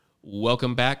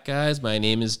Welcome back, guys. My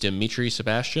name is Dimitri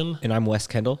Sebastian. And I'm Wes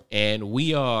Kendall. And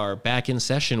we are back in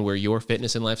session where your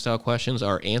fitness and lifestyle questions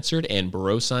are answered and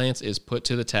bro science is put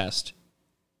to the test.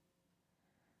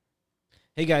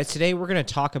 Hey guys, today we're going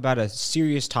to talk about a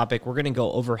serious topic. We're going to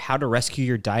go over how to rescue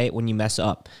your diet when you mess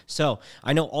up. So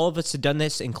I know all of us have done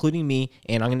this, including me,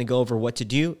 and I'm going to go over what to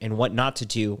do and what not to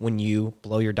do when you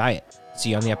blow your diet. See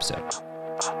you on the episode.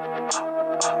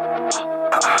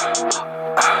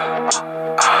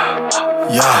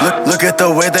 Yeah, look at the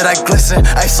way that I glisten.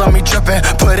 Ice on me dripping,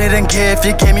 put it in gear if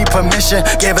you gave me permission.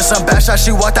 Gave her some bad shots,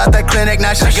 she walked out the clinic.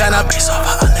 Now she gonna be so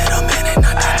for a little minute.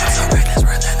 Not that much so reckless,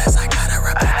 worthless. I gotta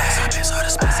repeat this. I've been so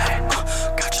dismissive.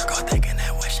 Got your girl thinking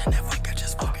and wishing if we could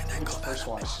just fucking then go first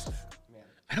watch.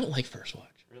 I don't like First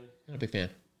Watch. Really? Not a big fan.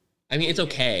 I mean, it's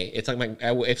okay. It's like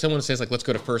if someone says like, let's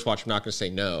go to First Watch, I'm not going to say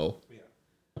no.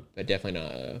 Yeah. But definitely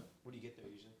not. What do you get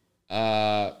there usually?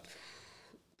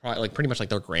 Probably like pretty much like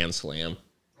their Grand Slam.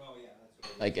 Oh yeah,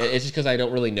 that's what like it's just because I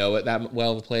don't really know it that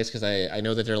well of a place because I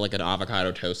know that they're like an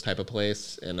avocado toast type of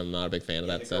place and I'm not a big fan of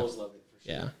that stuff. Love it for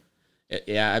sure.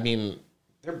 Yeah. I mean,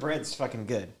 their bread's fucking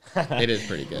good. It is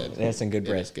pretty good. They have some good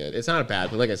bread. It's good. It's not bad,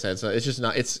 but like I said, it's just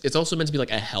not. It's also meant to be like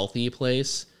a healthy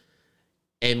place.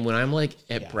 And when I'm like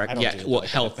at breakfast,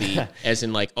 healthy, as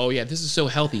in like, oh yeah, this is so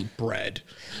healthy, bread.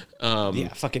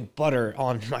 Fucking butter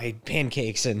on my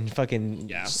pancakes and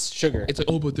fucking sugar. It's like,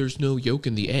 oh, but there's no yolk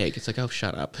in the egg. It's like, oh,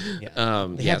 shut up.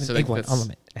 Yeah. So like,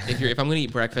 if I'm gonna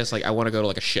eat breakfast, like I want to go to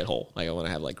like a shithole. Like I want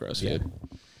to have like gross food.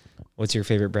 What's your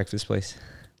favorite breakfast place?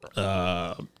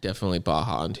 Definitely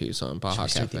Baja in Tucson. Baja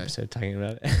Cafe. Episode talking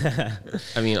about it.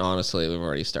 I mean, honestly, we've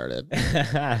already started.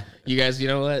 You guys, you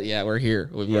know what? Yeah, we're here.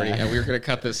 We were gonna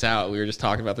cut this out. We were just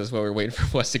talking about this while we were waiting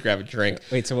for Wes to grab a drink.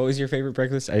 Wait, so what was your favorite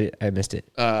breakfast? I missed it.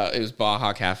 It was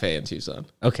Baja Cafe in Tucson.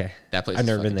 Okay, that place. I've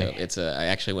never been there. Dope. It's I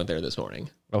actually went there this morning.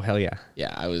 Oh hell yeah!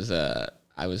 Yeah, I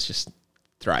was just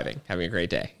thriving, having a great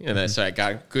day. And then so I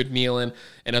got a good meal in.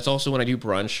 And that's also when I do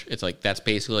brunch, it's like that's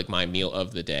basically like my meal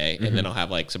of the day. And then I'll have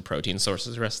like some protein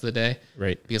sources the rest of the day.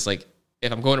 Right. Because like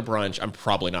if I'm going to brunch, I'm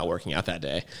probably not working out that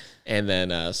day. And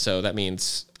then so that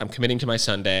means I'm committing to my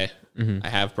Sunday. I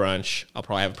have brunch. I'll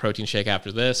probably have a protein shake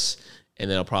after this. And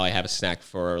then I'll probably have a snack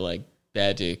for like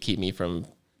bed to keep me from,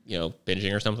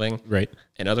 binging or something. Right.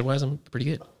 And otherwise I'm pretty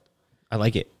good. I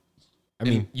like it. I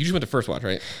mean, you just went to First Watch,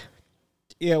 right?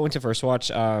 Yeah, I went to First Watch.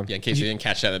 In case you didn't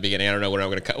catch that at the beginning, I don't know where I'm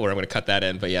going to cut that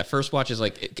in. But yeah, First Watch is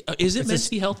like, is it meant to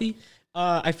be healthy?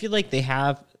 I feel like they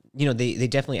have, they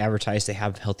definitely advertise they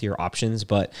have healthier options,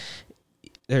 but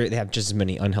they have just as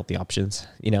many unhealthy options.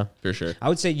 For sure. I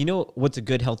would say, what's a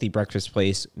good healthy breakfast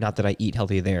place? Not that I eat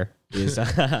healthy there. Is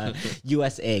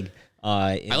U.S. Egg.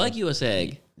 I like U.S.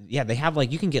 Egg. Yeah, they have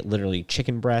you can get literally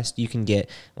chicken breast. You can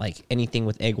get anything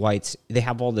with egg whites. They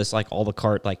have all this all the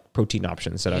cart protein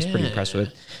options that I was pretty impressed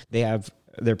with. They have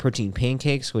their protein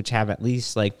pancakes, which have at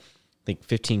least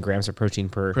 15 grams of protein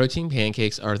per. Protein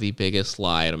pancakes are the biggest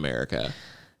lie in America.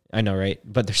 I know, right?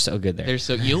 But they're so good there. They're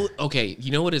so okay.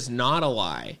 You know what is not a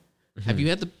lie? Have you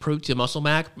had the Muscle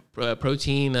Mac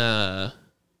protein? The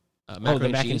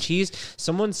mac and cheese.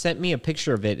 Someone sent me a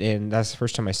picture of it, and that's the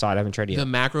first time I saw it. I haven't tried it yet. The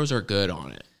macros are good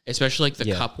on it, especially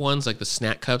the cup ones, like the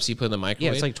snack cups you put in the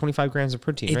microwave. Yeah, it's 25 grams of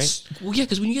protein, right? Well, yeah,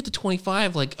 because when you get to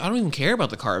 25, I don't even care about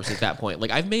the carbs at that point.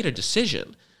 I've made a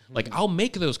decision. I'll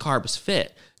make those carbs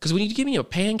fit. Because when you give me a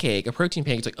protein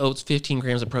pancake, it's it's 15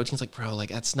 grams of protein. It's bro,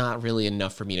 that's not really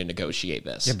enough for me to negotiate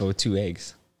this. Yeah, but with 2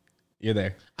 eggs, you're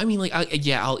there. I mean,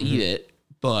 I'll eat it,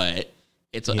 but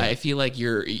it's. I feel like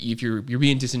you're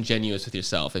being disingenuous with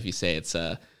yourself if you say it's.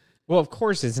 Well, of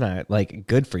course it's not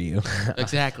good for you.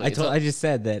 Exactly. I just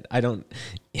said that I don't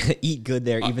eat good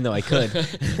there, even though I could.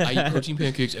 I eat protein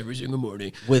pancakes every single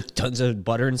morning with tons of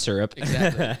butter and syrup.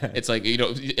 Exactly. It's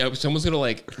if someone's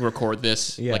gonna record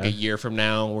this a year from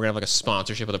now. We're gonna have a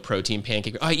sponsorship of a protein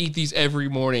pancake. I eat these every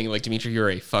morning. Dimitri, you're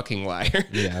a fucking liar.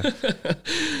 Yeah.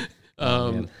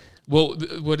 Well,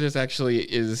 what this actually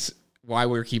is why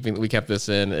we kept this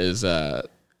in is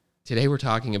today we're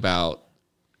talking about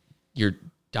your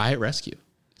diet rescue,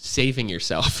 saving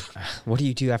yourself. What do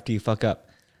you do after you fuck up?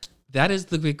 That is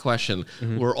the big question.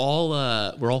 We're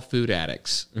all food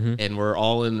addicts, and we're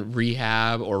all in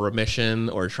rehab or remission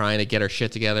or trying to get our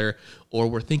shit together, or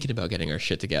we're thinking about getting our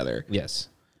shit together. Yes.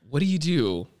 What do you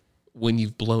do when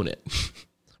you've blown it?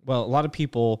 Well, a lot of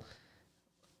people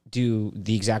do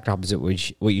the exact opposite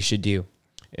what you should do,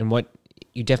 and what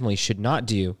you definitely should not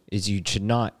do is you should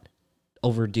not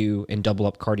overdo and double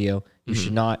up cardio. You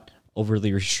should not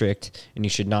overly restrict, and you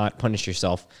should not punish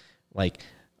yourself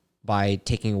by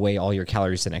taking away all your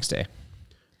calories the next day.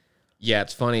 Yeah,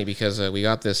 it's funny because we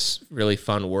got this really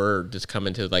fun word that's come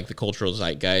into like the cultural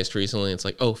zeitgeist recently. It's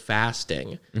like, oh,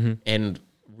 fasting. And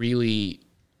really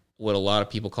what a lot of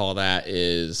people call that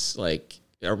is like,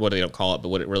 or what they don't call it, but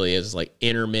what it really is like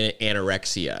intermittent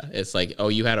anorexia. It's like, oh,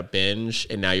 you had a binge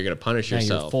and now you're going to punish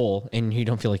yourself. You're full and you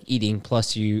don't feel like eating.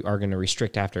 Plus you are going to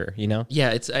restrict after, you know? Yeah,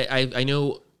 it's I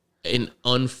know an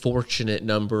unfortunate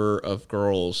number of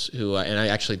girls who, and I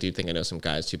actually do think I know some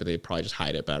guys too, but they probably just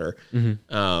hide it better.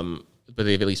 But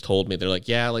they've at least told me, they're like,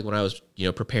 yeah, like when I was,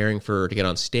 preparing to get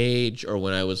on stage, or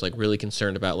when I was like really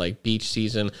concerned about like beach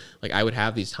season, like I would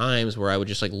have these times where I would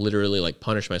just like literally like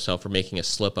punish myself for making a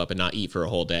slip up and not eat for a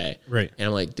whole day. Right. And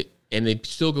I'm like, and they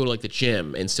still go to like the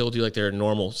gym and still do like their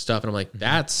normal stuff. And I'm like,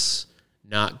 that's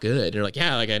not good. And they're like,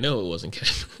 yeah, like I know it wasn't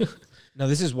good. No,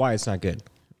 this is why it's not good.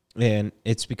 And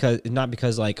it's not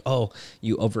because like, oh,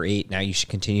 you overate, now you should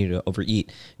continue to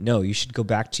overeat. No, you should go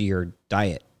back to your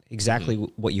diet. Exactly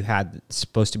what you had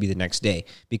supposed to be the next day.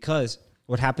 Because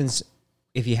what happens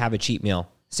if you have a cheat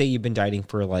meal, say you've been dieting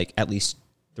for like at least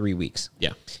 3 weeks.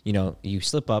 Yeah. You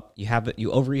slip up,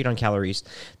 you overeat on calories.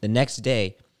 The next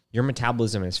day, your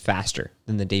metabolism is faster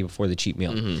than the day before the cheat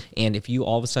meal. And if you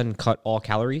all of a sudden cut all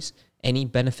calories, any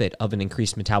benefit of an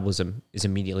increased metabolism is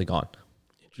immediately gone.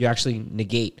 You actually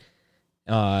negate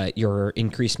your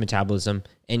increased metabolism,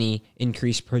 any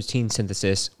increased protein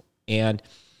synthesis, and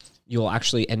you'll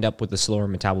actually end up with a slower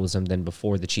metabolism than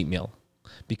before the cheat meal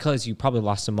because you probably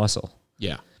lost some muscle.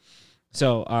 Yeah.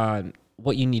 So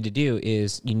what you need to do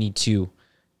is you need to,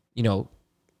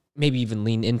 maybe even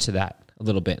lean into that a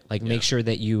little bit. Like make sure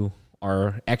that you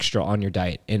are extra on your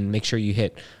diet and make sure you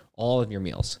hit all of your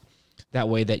meals. That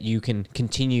way that you can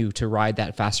continue to ride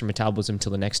that faster metabolism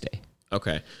till the next day.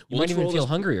 Okay. You might even feel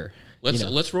hungrier.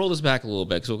 Let's roll this back a little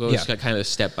bit because we'll go kind of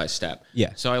step by step.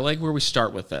 Yeah. So I like where we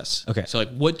start with this. Okay. So like,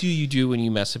 what do you do when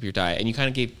you mess up your diet? And you kind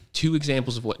of gave 2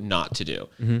 examples of what not to do.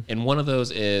 And one of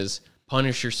those is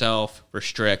punish yourself,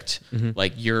 restrict,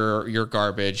 like you're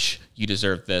garbage. You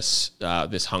deserve this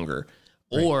hunger.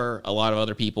 Right. Or a lot of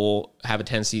other people have a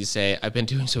tendency to say, I've been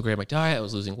doing so great on my diet. I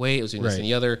was losing weight. I was doing this and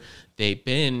the other. They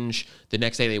binge. The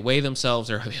next day they weigh themselves.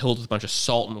 They're filled with a bunch of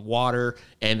salt and water.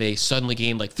 And they suddenly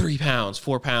gain like 3 pounds,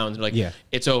 4 pounds. They're like,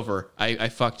 it's over. I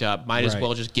fucked up. Might as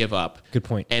well just give up. Good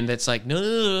point. And that's like,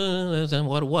 no, that's not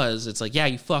what it was. It's like, yeah,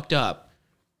 you fucked up.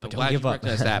 I'm glad you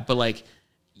recognized that. But like,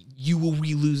 you will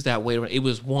re-lose that weight. It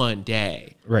was one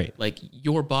day. Right. Like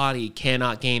your body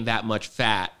cannot gain that much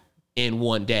fat in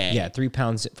one day. Yeah, 3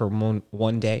 pounds for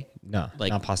one day? No, like,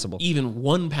 not possible. Even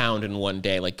 1 pound in one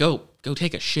day. Like, go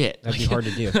take a shit. That'd be hard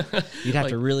to do. You'd have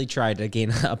to really try to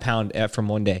gain a pound from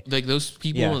one day. Like those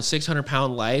people in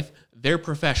 600-pound life, they're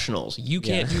professionals. You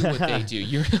can't do what they do.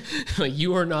 You're like,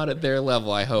 you are not at their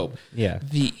level, I hope. Yeah.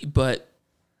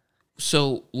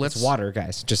 So let's... It's water,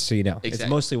 guys, just so you know. Exactly. It's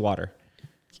mostly water.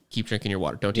 Keep drinking your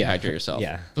water. Don't dehydrate yourself.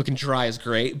 Yeah. Looking dry is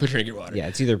great, but drink your water. Yeah,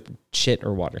 it's either shit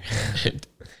or water.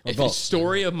 The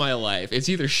story of my life. It's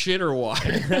either shit or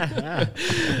water.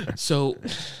 So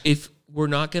if we're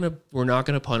not gonna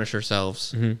punish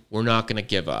ourselves, we're not gonna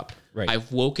give up. Right.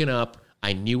 I've woken up.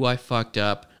 I knew I fucked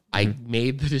up. I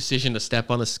made the decision to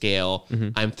step on the scale.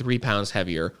 I'm 3 pounds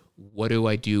heavier. What do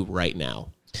I do right now?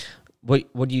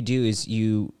 What you do is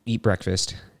you eat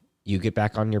breakfast. You get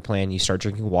back on your plan. You start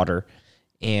drinking water.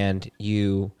 And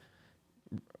you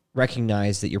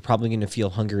recognize that you're probably going to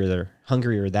feel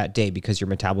hungrier that day because your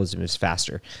metabolism is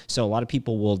faster. So a lot of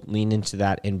people will lean into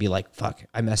that and be like, fuck,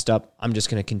 I messed up. I'm just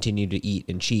going to continue to eat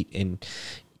and cheat and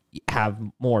have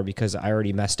more because I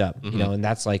already messed up, and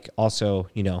that's like also,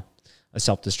 a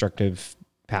self-destructive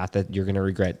path that you're going to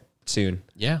regret soon.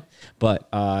 Yeah. But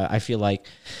I feel like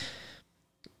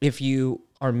if you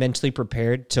are mentally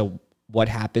prepared to what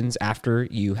happens after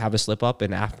you have a slip up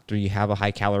and after you have a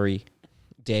high calorie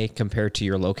day compared to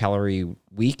your low calorie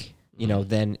week,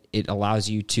 then it allows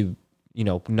you to,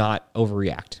 not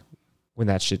overreact when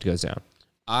that shit goes down.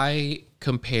 I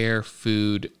compare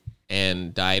food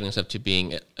and diet and stuff to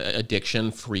being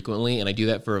addiction frequently. And I do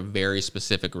that for a very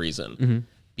specific reason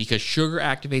because sugar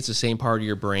activates the same part of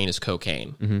your brain as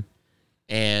cocaine.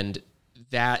 And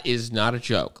that is not a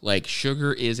joke. Like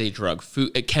sugar is a drug.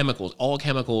 Food, chemicals, all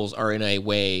chemicals are in a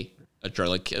way a drug.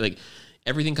 Like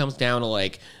everything comes down to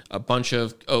like a bunch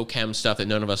of chem stuff that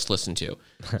none of us listen to.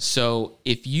 So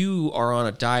if you are on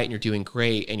a diet and you're doing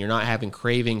great and you're not having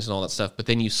cravings and all that stuff, but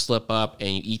then you slip up and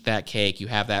you eat that cake, you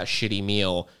have that shitty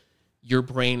meal, your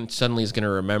brain suddenly is going to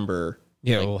remember.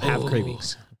 Yeah, like, we'll have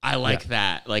cravings. I like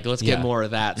that. Like let's get more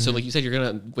of that. So like you said, you're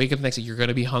going to wake up the next day, you're going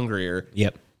to be hungrier.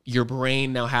 Yep. your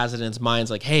brain now has it in its mind.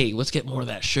 It's like, hey, let's get more of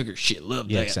that sugar shit. Love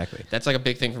that. Yeah, exactly. That's like a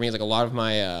big thing for me. Is like a lot of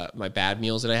my my bad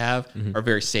meals that I have are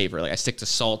very savory. Like I stick to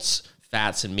salts,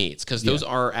 fats, and meats because those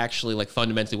are actually like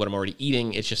fundamentally what I'm already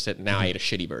eating. It's just that now I ate a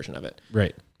shitty version of it.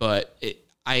 Right. But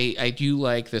I do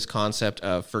like this concept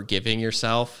of forgiving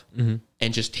yourself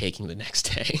and just taking the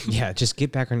next day. Yeah, just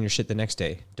get back on your shit the next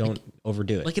day. Don't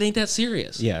overdo it. Like it ain't that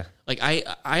serious. Yeah. Like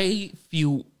I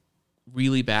feel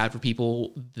really bad for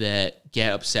people that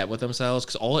get upset with themselves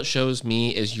because all it shows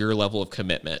me is your level of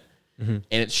commitment. And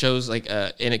it shows like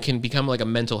and it can become like a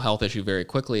mental health issue very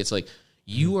quickly. It's like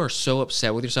you are so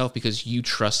upset with yourself because you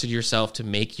trusted yourself to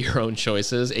make your own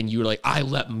choices and you were like, I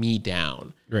let me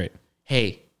down. Right.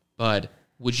 Hey, bud,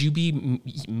 would you be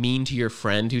mean to your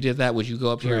friend who did that? Would you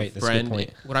go up to your Right, that's a friend? good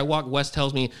point. When I walk, Wes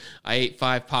tells me I ate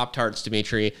 5 Pop-Tarts,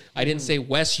 Dimitri. I didn't say,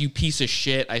 Wes, you piece of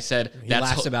shit. I said,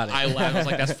 laughs about it. I laughed. I was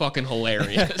like, that's fucking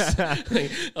hilarious. I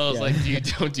was like,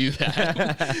 dude, don't do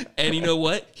that. And you know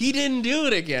what? He didn't do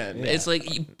it again. Yeah. It's like,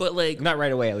 but like, Not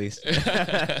right away, at least.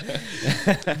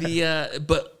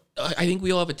 but I think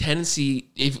we all have a tendency,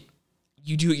 if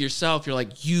you do it yourself, you're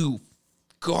like, you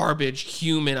garbage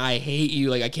human, I hate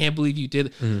you, like I can't believe you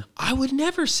did. I would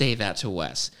never say that to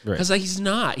Wes because like he's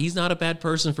not a bad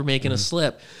person for making a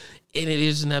slip, and it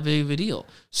isn't that big of a deal.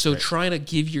 So trying to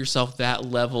give yourself that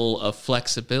level of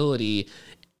flexibility,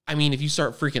 I mean, if you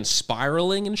start freaking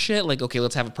spiraling and shit, like okay,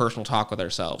 let's have a personal talk with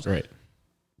ourselves. Right.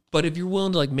 But if you're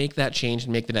willing to like make that change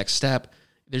and make the next step,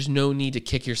 there's no need to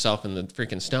kick yourself in the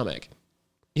freaking stomach.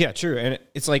 Yeah, true. And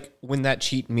it's like when that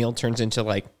cheat meal turns into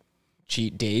like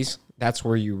cheat days, that's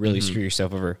where you really screw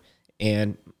yourself over.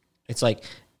 And it's like,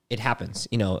 it happens,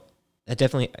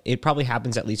 it probably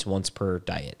happens at least once per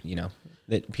diet,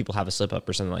 that people have a slip up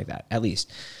or something like that, at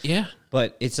least. Yeah.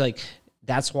 But it's like,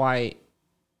 that's why,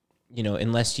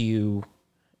 unless you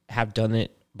have done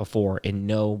it before and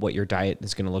know what your diet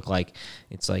is going to look like,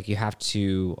 it's like you have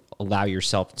to allow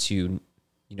yourself to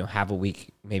have a week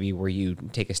maybe where you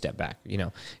take a step back.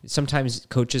 Sometimes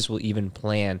coaches will even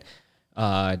plan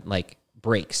like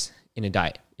breaks in a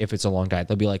diet. If it's a long diet,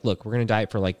 they'll be like, look, we're going to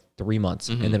diet for like 3 months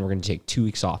and then we're going to take 2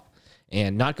 weeks off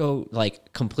and not go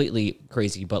like completely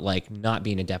crazy, but like not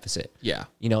be in a deficit. Yeah.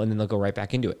 And then they'll go right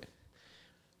back into it.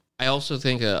 I also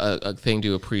think a thing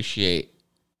to appreciate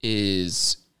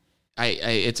is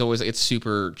it's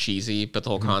super cheesy, but the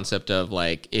whole concept of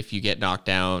like, if you get knocked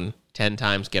down 10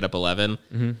 times, get up 11,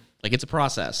 like it's a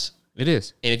process. It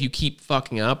is. And if you keep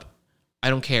fucking up, I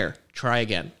don't care. Try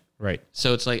again. Right.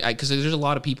 So it's like, because there's a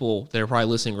lot of people that are probably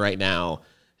listening right now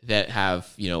that have,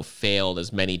 failed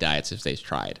as many diets as they've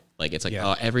tried. Like, it's like,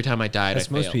 oh, every time I diet, That's I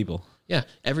fail. most people. Yeah.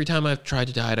 Every time I've tried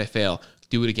to diet, I fail.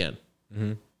 Do it again.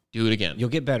 Do it again. You'll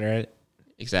get better at it.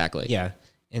 Exactly. Yeah.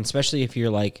 And especially if you're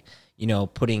like,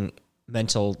 putting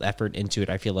mental effort into it,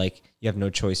 I feel like you have no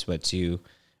choice but to,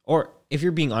 or if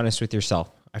you're being honest with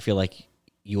yourself, I feel like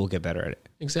you will get better at it.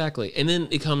 Exactly. And then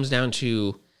it comes down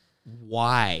to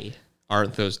why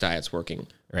aren't those diets working?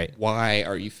 Right. Why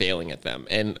are you failing at them?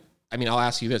 And I mean, I'll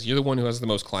ask you this. You're the one who has the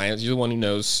most clients. You're the one who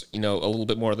knows, a little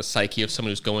bit more of the psyche of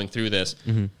someone who's going through this.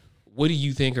 What do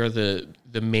you think are the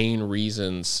main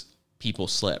reasons people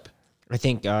slip? I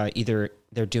think either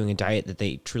they're doing a diet that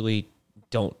they truly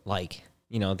don't like.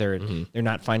 They're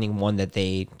not finding one that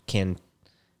they can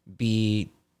be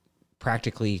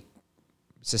practically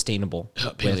sustainable.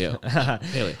 Paleo.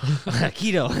 Paleo.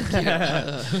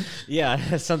 Keto.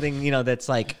 Yeah, something, that's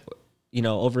like,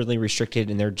 overly restricted,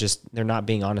 and they're not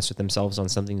being honest with themselves on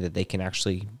something that they can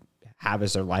actually have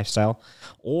as their lifestyle,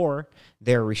 or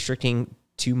they're restricting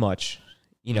too much,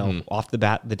 off the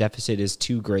bat, the deficit is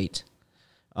too great,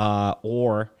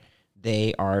 or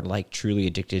they are like truly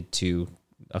addicted to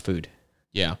a food.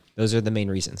 Yeah. Those are the main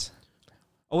reasons.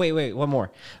 Oh, wait, one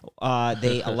more.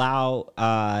 They allow,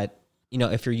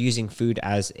 if you're using food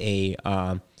as a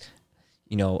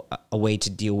way to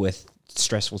deal with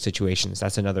stressful situations,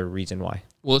 that's another reason why.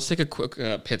 Well, let's take a quick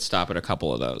pit stop at a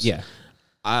couple of those. Yeah.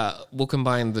 We'll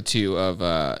combine the two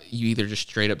of you either just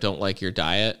straight up don't like your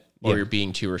diet or you're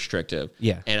being too restrictive.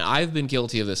 Yeah. And I've been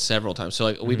guilty of this several times. So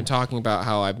like we've been talking about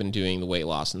how I've been doing the weight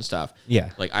loss and stuff. Yeah.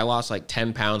 Like I lost like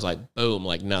 10 pounds, like boom,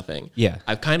 like nothing. Yeah.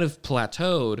 I've kind of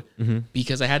plateaued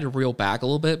because I had to reel back a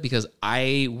little bit because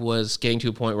I was getting to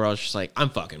a point where I was just like,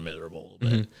 I'm fucking miserable a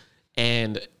little bit.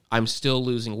 And I'm still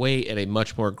losing weight at a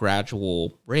much more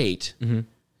gradual rate. And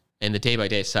the day by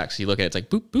day sucks. You look at it, it's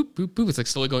like boop, boop, boop, boop. It's like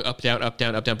slowly going up, down, up,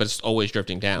 down, up, down, but it's always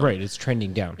drifting down. Right. It's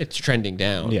trending down. It's trending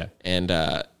down. Yeah. And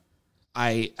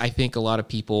I think a lot of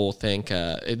people think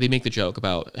they make the joke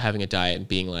about having a diet and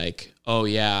being like, oh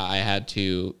yeah,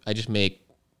 I just make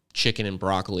chicken and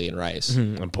broccoli and rice.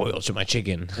 I boiled to my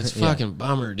chicken. That's fucking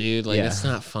bummer, dude. Like, that's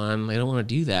not fun. I don't want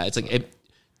to do that. It's like,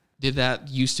 did that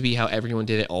used to be how everyone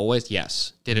did it always?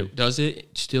 Yes. Does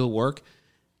it still work?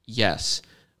 Yes.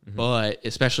 But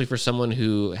especially for someone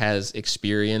who has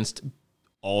experienced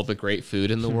all the great food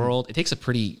in the world, it takes a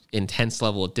pretty intense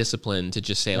level of discipline to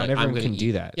just say, Not like, everyone I'm going can to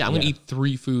do that. Yeah, I'm going to eat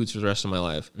 3 foods for the rest of my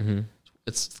life.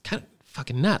 It's kind of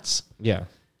fucking nuts. Yeah.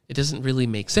 It doesn't really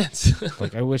make sense.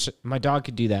 Like, I wish my dog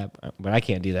could do that, but I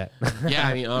can't do that. Yeah,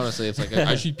 I mean, honestly, it's like,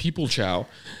 I should people chow.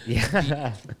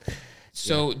 Yeah.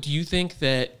 So do you think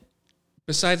that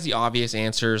besides the obvious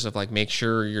answers of like, make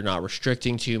sure you're not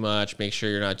restricting too much, make sure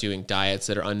you're not doing diets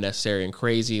that are unnecessary and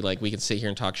crazy, like we can sit here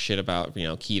and talk shit about,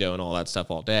 keto and all that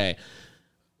stuff all day,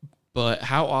 but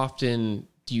how often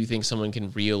do you think someone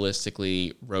can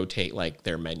realistically rotate like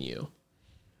their menu?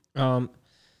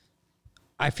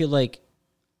 I feel like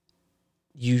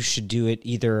you should do it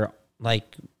either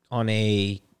like on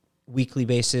a weekly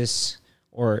basis,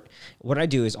 or what I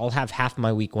do is I'll have half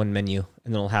my week one menu,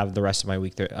 and then I'll have the rest of my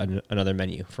week another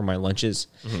menu for my lunches.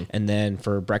 And then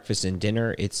for breakfast and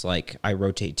dinner, it's like I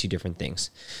rotate 2 different things.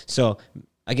 So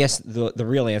I guess the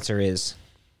real answer is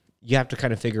you have to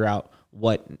kind of figure out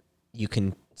what you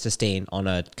can sustain on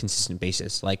a consistent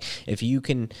basis. Like if you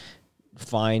can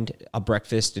find a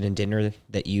breakfast and a dinner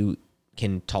that you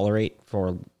can tolerate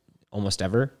for almost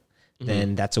ever,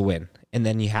 then that's a win. And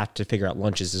then you have to figure out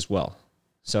lunches as well.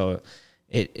 So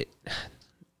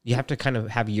you have to kind of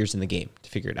have years in the game to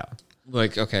figure it out.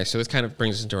 Like, okay, so this kind of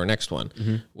brings us into our next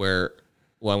one where,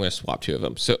 well, I'm going to swap 2 of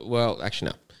them. So, well,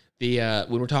 actually, no.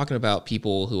 When we're talking about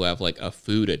people who have like a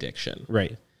food addiction,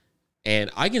 Right.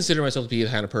 and I consider myself to be the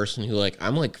kind of person who like,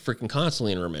 I'm like freaking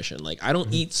constantly in remission. Like I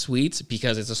don't eat sweets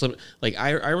because it's a slip. Like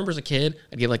I remember as a kid,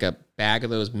 I'd get like a bag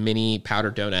of those mini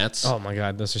powdered donuts. Oh my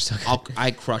God, those are so good. I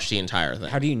crush the entire thing.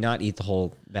 How do you not eat the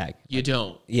whole bag? You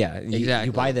don't. Yeah, Exactly.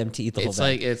 You buy them to eat the whole It's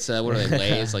bag. like, it's, what are they,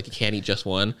 Lay's? Like you can't eat just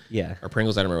one. Yeah. Or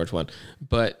Pringles, I don't remember which one.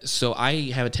 But so I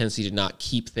have a tendency to not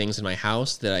keep things in my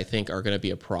house that I think are going to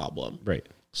be a problem. Right.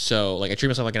 So like I treat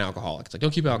myself like an alcoholic. It's like, don't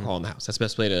keep alcohol in the house. That's the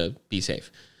best way to be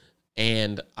safe.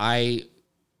 And I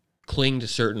cling to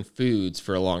certain foods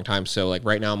for a long time. So like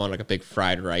right now I'm on like a big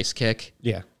fried rice kick.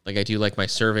 Yeah. Like I do like my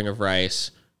serving of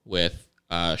rice with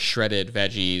shredded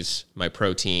veggies, my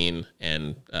protein,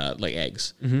 and like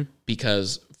eggs.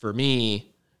 Because for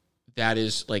me, that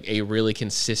is like a really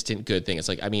consistent good thing. It's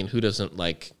like, I mean, who doesn't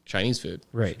like Chinese food?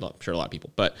 Right. I'm sure a lot of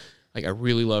people, but like I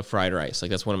really love fried rice. Like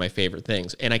that's one of my favorite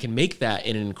things. And I can make that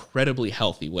in an incredibly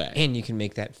healthy way. And you can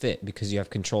make that fit because you have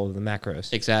control of the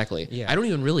macros. Exactly. Yeah. I don't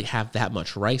even really have that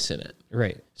much rice in it.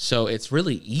 Right. So it's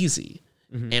really easy.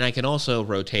 And I can also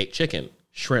rotate chicken,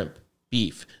 shrimp,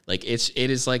 beef. Like it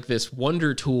is like this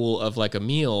wonder tool of like a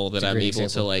meal that I'm able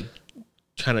to like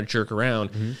kind of jerk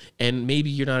around. And maybe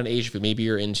you're not an Asian food. Maybe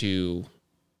you're into,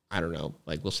 I don't know,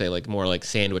 like we'll say like more like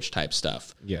sandwich type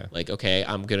stuff. Yeah. Like, okay,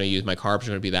 I'm going to use my carbs are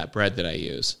going to be that bread that I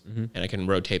use, and I can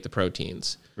rotate the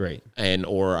proteins. Right. And,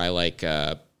 or I like,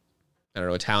 I don't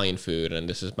know, Italian food, and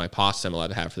this is my pasta I'm allowed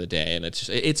to have for the day. And it's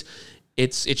just,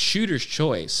 it's shooter's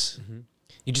choice.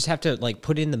 You just have to like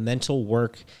put in the mental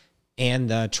work and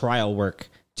the trial work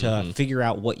to figure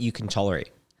out what you can tolerate.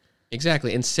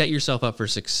 Exactly. And set yourself up for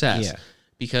success. Yeah.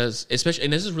 Because especially,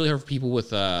 and this is really hard for people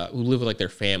with, who live with like their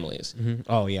families.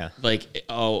 Oh yeah. Like,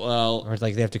 oh, well, Or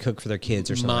like they have to cook for their kids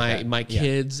or something like that. my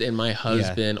kids and my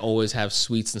husband always have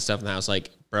sweets and stuff in the house. Like,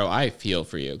 bro, I feel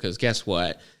for you. Because guess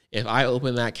what? If I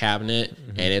open that cabinet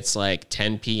and it's like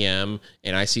 10 p.m.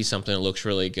 and I see something that looks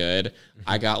really good,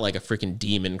 I got like a freaking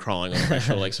demon crawling over my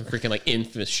shoulder, like some freaking like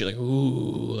infamous shit. Like,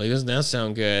 ooh, like doesn't that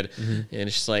sound good? And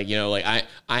it's just like, like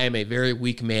I am a very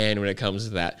weak man when it comes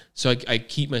to that. So I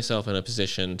keep myself in a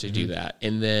position to do that.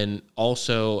 And then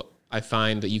also I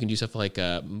find that you can do stuff like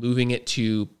moving it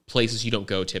to places you don't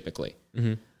go typically.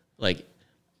 Like,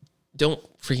 don't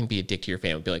freaking be a dick to your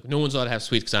family. Be like, no one's allowed to have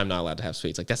sweets because I'm not allowed to have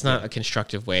sweets. Like, that's not a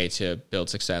constructive way to build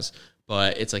success.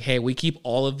 But it's like, hey, we keep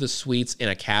all of the sweets in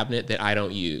a cabinet that I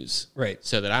don't use. Right.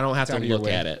 So that I don't have to out of your look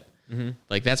way. at it.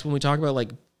 Like, that's when we talk about,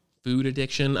 like, food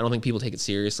addiction. I don't think people take it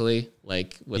seriously,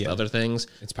 like, with other things.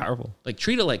 It's powerful. Like,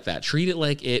 treat it like that. Treat it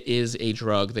like it is a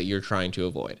drug that you're trying to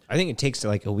avoid. I think it takes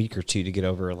like a week or 2 to get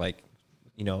over like,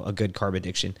 a good carb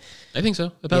addiction. I think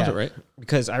so. That sounds it, right?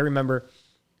 Because I remember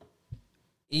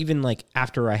even like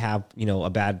after I have, a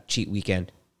bad cheat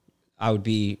weekend, I would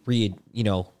be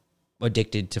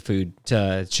addicted to food,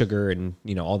 to sugar and,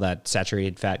 all that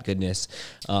saturated fat goodness.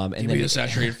 And then the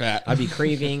saturated fat. I'd be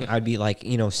craving, I'd be like,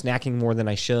 snacking more than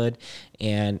I should.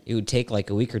 And it would take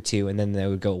like a week or 2 and then they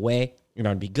would go away.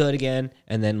 I'd be good again,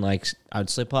 and then like I'd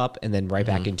slip up and then right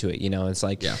back into it. It's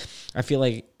like, I feel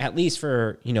like at least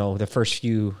for,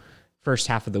 the first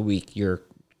half of the week, you're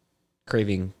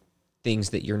craving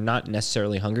things that you're not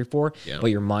necessarily hungry for, but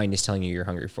your mind is telling you you're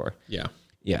hungry for. Yeah.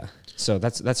 Yeah. So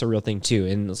that's a real thing too.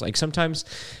 And it's like sometimes,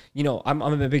 I'm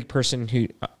a big person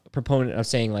proponent of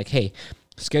saying like, hey,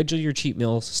 schedule your cheat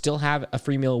meals, still have a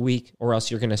free meal a week, or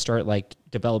else you're going to start like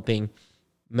developing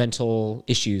mental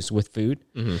issues with food.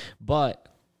 But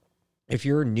if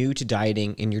you're new to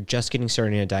dieting and you're just getting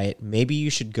started in a diet, maybe you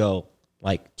should go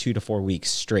like 2 to 4 weeks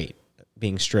straight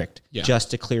being strict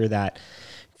just to clear that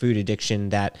food addiction,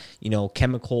 that,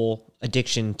 chemical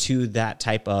addiction to that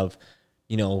type of,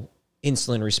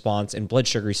 insulin response and blood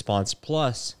sugar response.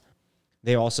 Plus,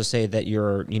 they also say that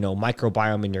your,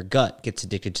 microbiome in your gut gets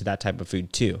addicted to that type of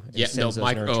food too.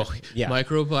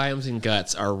 Microbiomes in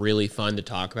guts are really fun to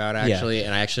talk about, actually.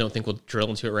 And I actually don't think we'll drill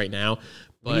into it right now.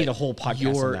 But we need a whole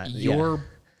podcast on that.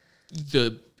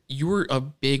 You're a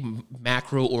big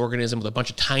macro organism with a bunch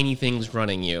of tiny things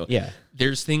running you. Yeah.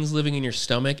 There's things living in your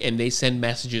stomach, and they send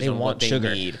messages on what they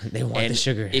sugar. need. They want the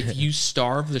sugar. If you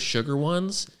starve the sugar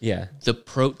ones, the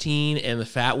protein and the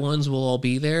fat ones will all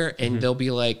be there, and they'll be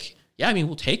like,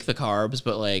 we'll take the carbs,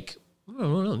 but like, we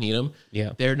don't need them.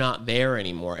 Yeah. They're not there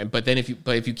anymore. But if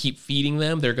you keep feeding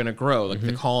them, they're going to grow. Like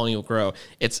the colony will grow.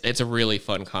 It's a really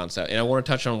fun concept. And I want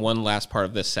to touch on one last part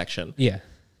of this section. Yeah.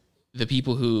 The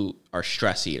people who are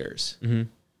stress eaters.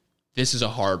 This is a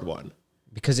hard one.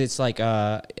 Because it's like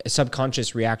a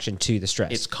subconscious reaction to the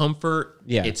stress. It's comfort.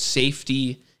 Yeah. It's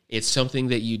safety. It's something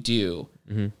that you do.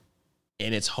 And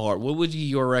it's hard. What would be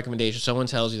your recommendation? Someone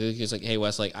tells you, it's like, hey,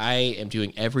 Wes, like, I am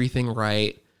doing everything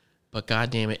right, but God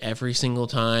damn it, every single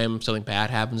time something bad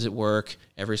happens at work,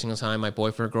 every single time my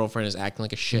boyfriend or girlfriend is acting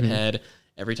like a shithead,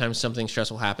 every time something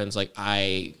stressful happens, like,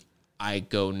 I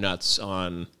go nuts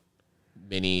on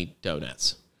mini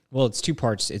donuts. Well, it's two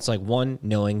parts. It's like, one,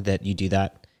 knowing that you do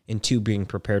that, and two, being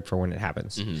prepared for when it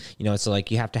happens. It's like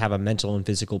you have to have a mental and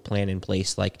physical plan in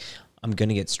place. Like, I'm going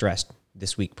to get stressed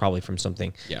this week probably from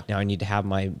something. Yeah. Now I need to have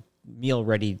my meal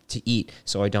ready to eat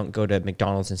so I don't go to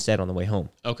McDonald's instead on the way home.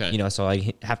 Okay. So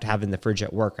I have to have it in the fridge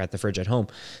at work or at the fridge at home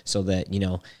so that,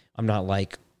 I'm not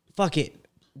like, fuck it,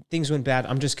 things went bad,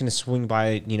 I'm just going to swing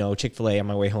by, Chick-fil-A on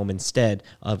my way home instead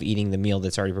of eating the meal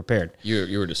that's already prepared.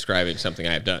 You were describing something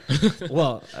I have done.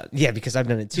 Well, yeah, because I've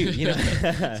done it too,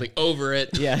 It's like over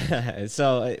it. Yeah.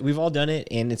 So we've all done it.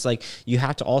 And it's like, you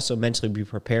have to also mentally be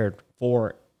prepared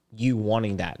for you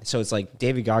wanting that. So it's like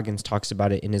David Goggins talks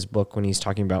about it in his book when he's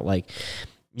talking about like,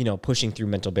 pushing through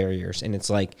mental barriers. And it's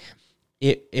like,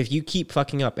 if you keep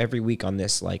fucking up every week on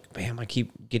this, like, bam, I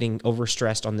keep getting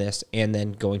overstressed on this and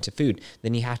then going to food,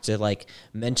 then you have to like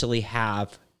mentally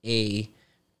have a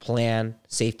plan,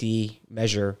 safety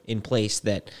measure in place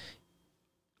that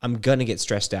I'm going to get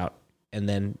stressed out. And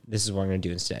then this is what I'm going to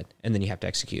do instead. And then you have to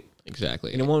execute.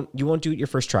 Exactly. And you won't do it your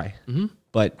first try,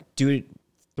 but do it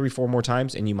 3-4 more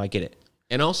times and you might get it.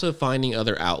 And also finding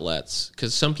other outlets,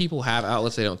 because some people have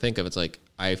outlets they don't think of. It's like,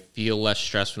 I feel less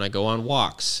stressed when I go on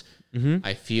walks.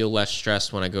 I feel less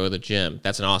stressed when I go to the gym.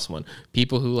 That's an awesome one.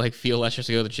 People who like feel less stressed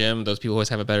to go to the gym, those people always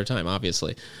have a better time,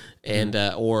 obviously. And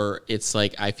or it's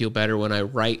like, I feel better when I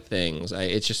write things.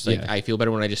 It's just like, I feel better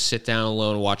when I just sit down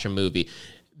alone and watch a movie.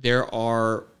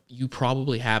 You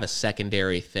probably have a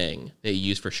secondary thing that you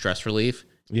use for stress relief.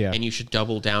 Yeah. And you should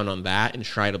double down on that and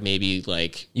try to maybe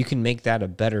like... You can make that a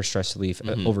better stress relief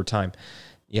over time.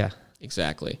 Yeah.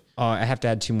 Exactly. I have to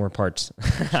add 2 more parts.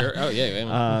 Sure. Oh,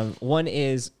 yeah. One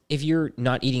is, if you're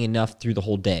not eating enough through the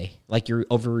whole day, like you're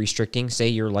over restricting, say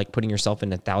you're like putting yourself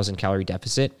in a 1,000 calorie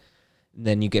deficit,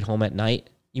 then you get home at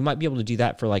night, you might be able to do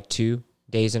that for like 2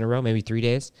 days in a row, maybe 3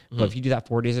 days. But if you do that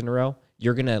 4 days in a row,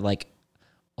 you're going to like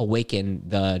awaken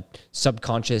the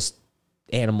subconscious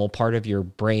animal part of your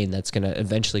brain that's going to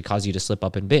eventually cause you to slip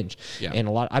up and binge. Yeah. And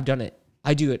I've done it.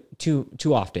 I do it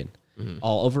too often.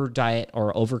 I'll over diet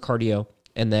or over cardio,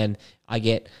 and then I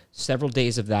get several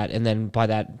days of that, and then by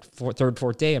that third,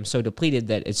 fourth day, I'm so depleted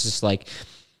that it's just like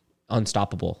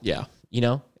unstoppable. Yeah.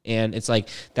 And it's like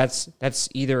that's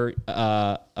either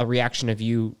a reaction of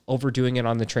you overdoing it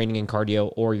on the training and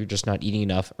cardio, or you're just not eating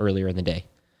enough earlier in the day.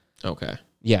 Okay.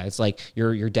 Yeah, it's like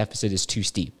your deficit is too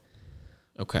steep.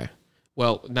 Okay.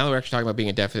 Well, now that we're actually talking about being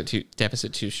a deficit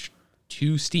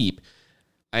too steep,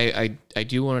 I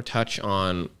do want to touch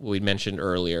on what we mentioned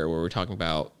earlier, where we're talking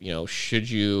about, should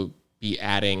you be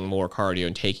adding more cardio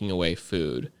and taking away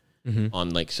food on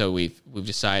like, so we've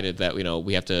decided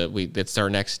that, that's our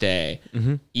next day.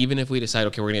 Even if we decide,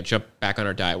 okay, we're going to jump back on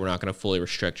our diet, we're not going to fully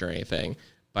restrict or anything,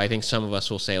 But I think some of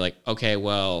us will say like, okay,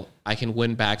 well, I can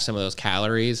win back some of those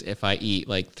calories if I eat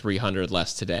like 300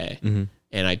 less today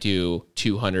and I do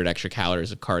 200 extra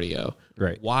calories of cardio.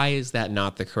 Right. Why is that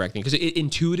not the correct thing? Because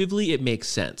intuitively it makes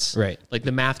sense. Right. Like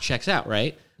the math checks out,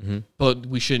 right? But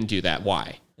we shouldn't do that.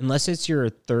 Why? Unless it's your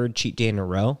third cheat day in a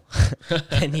row,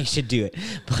 then you should do it.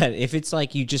 But if it's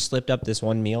like you just slipped up this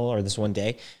one meal or this one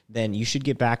day, then you should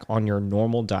get back on your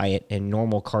normal diet and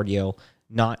normal cardio,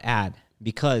 not add.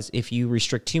 Because if you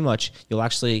restrict too much, you'll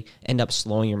actually end up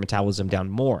slowing your metabolism down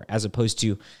more, as opposed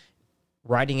to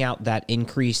riding out that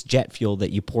increased jet fuel that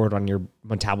you poured on your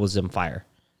metabolism fire.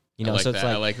 You know, I like so that. it's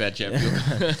like, I like that,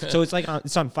 Jeff. so it's like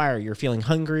it's on fire. You're feeling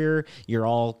hungrier. You're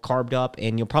all carved up,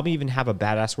 and you'll probably even have a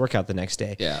badass workout the next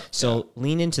day. Yeah. So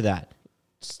lean into that.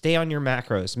 Stay on your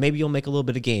macros. Maybe you'll make a little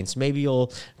bit of gains. Maybe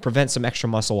you'll prevent some extra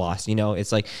muscle loss. You know,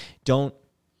 it's like don't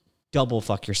double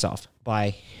fuck yourself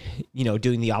by, you know,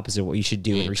 doing the opposite of what you should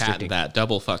do and restricting. Patent that.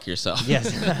 Double fuck yourself.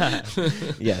 Yes.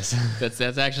 Yes. That's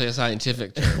actually a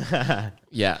scientific term.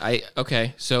 Yeah.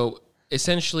 Okay. So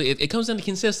essentially, it comes down to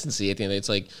consistency at the end. It's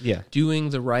like doing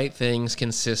the right things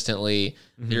consistently.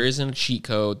 There isn't a cheat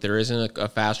code. There isn't a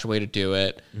faster way to do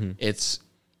it. It's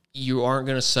you aren't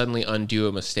going to suddenly undo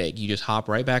a mistake. You just hop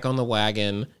right back on the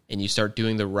wagon and you start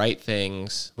doing the right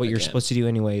things. What you're supposed to do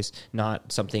anyways,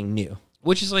 not something new.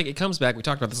 Which is like, it comes back. We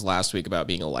talked about this last week about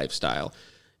being a lifestyle.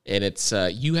 And it's,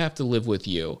 you have to live with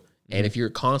you. And if you're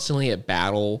constantly at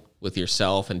battle with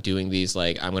yourself and doing these,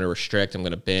 like, I'm going to restrict, I'm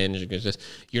going to binge,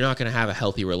 you're not going to have a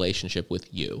healthy relationship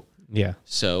with you. Yeah.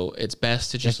 So it's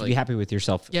best to just be happy with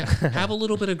yourself. Yeah. Have a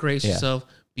little bit of grace yourself.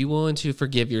 Be willing to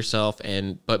forgive yourself,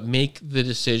 but make the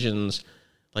decisions.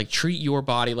 Like, treat your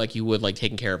body like you would like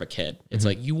taking care of a kid. It's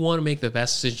like you want to make the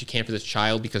best decisions you can for this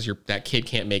child because that kid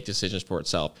can't make decisions for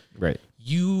itself. Right.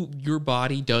 Your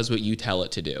body does what you tell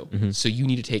it to do. So you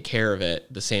need to take care of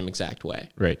it the same exact way.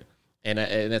 Right. And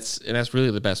that's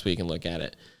really the best way you can look at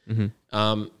it.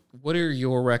 What are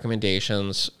your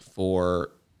recommendations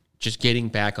for just getting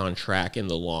back on track in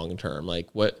the long term? Like,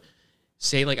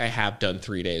 say like I have done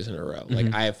 3 days in a row.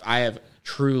 Like I have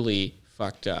truly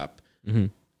fucked up.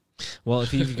 Well,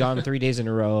 if you've gone 3 days in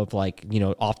a row of like, you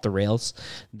know, off the rails,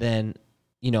 then,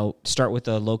 you know, start with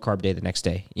a low carb day the next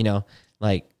day. You know,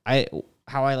 like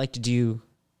how I like to do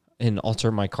and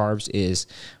alter my carbs is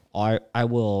I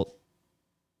will,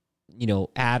 you know,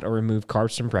 add or remove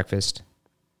carbs from breakfast,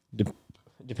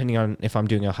 depending on if I'm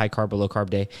doing a high carb or low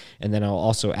carb day. And then I'll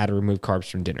also add or remove carbs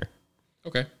from dinner.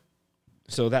 Okay.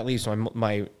 So that leaves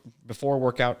my before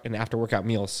workout and after workout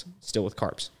meals still with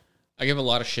carbs. I give a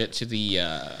lot of shit to the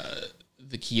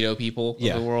keto people of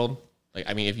the world. Like,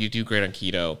 I mean, if you do great on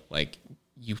keto, like,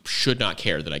 you should not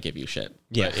care that I give you shit.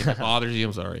 Yeah. But if it bothers you,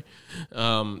 I'm sorry.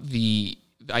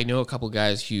 I know a couple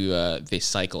guys who they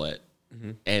cycle it,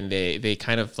 and they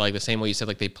kind of like the same way you said,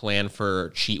 like they plan for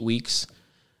cheat weeks.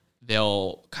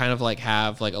 They'll kind of like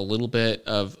have like a little bit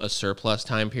of a surplus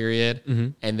time period,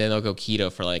 and then they'll go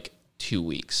keto for like 2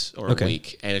 weeks or a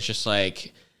week, and it's just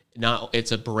like.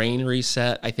 It's a brain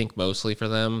reset, I think, mostly for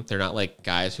them. They're not like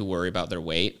guys who worry about their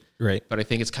weight. Right. But I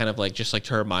think it's kind of like just like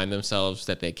to remind themselves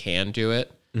that they can do it.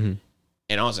 And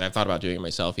honestly, I've thought about doing it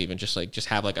myself, even just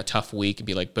have like a tough week and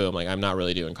be like, boom, like I'm not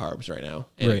really doing carbs right now.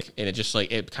 And, and it just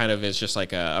like, it kind of is just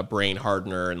like a brain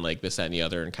hardener and like this, that, and the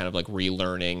other, and kind of like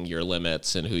relearning your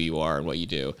limits and who you are and what you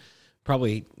do.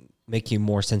 Probably make you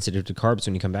more sensitive to carbs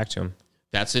when you come back to them.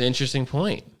 That's an interesting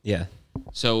point. Yeah.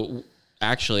 So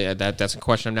actually, that's a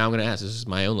question I'm now going to ask. This is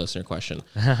my own listener question.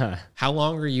 How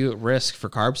long are you at risk for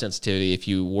carb sensitivity if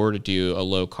you were to do a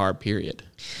low carb period?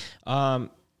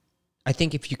 I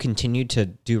think if you continue to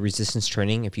do resistance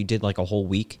training, if you did like a whole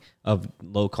week of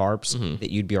low carbs,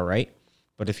 that you'd be all right.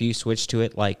 But if you switch to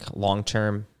it like long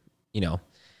term, you know,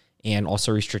 and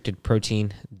also restricted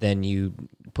protein, then you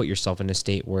put yourself in a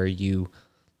state where you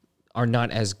are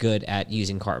not as good at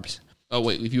using carbs. Oh,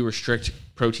 wait, if you restrict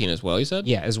protein as well, you said?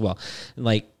 Yeah, as well.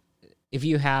 Like, if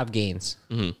you have gains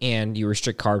and you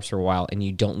restrict carbs for a while and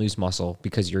you don't lose muscle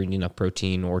because you're eating enough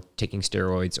protein or taking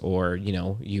steroids or, you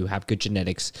know, you have good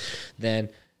genetics, then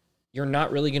you're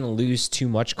not really going to lose too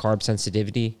much carb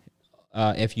sensitivity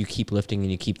if you keep lifting and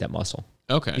you keep that muscle.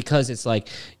 Okay. Because it's like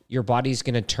your body's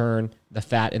going to turn the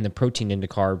fat and the protein into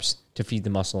carbs to feed the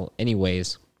muscle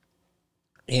anyways.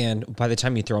 And by the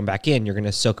time you throw them back in, you're going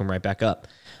to soak them right back up.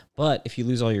 But if you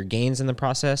lose all your gains in the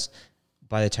process,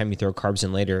 by the time you throw carbs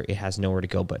in later, it has nowhere to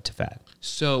go but to fat.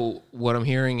 So what I'm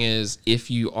hearing is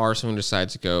if you are someone who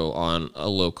decides to go on a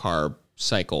low carb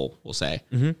cycle, we'll say,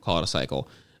 call it a cycle,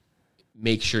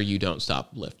 make sure you don't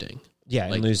stop lifting. Yeah,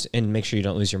 like, and make sure you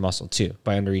don't lose your muscle too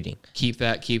by under eating. Keep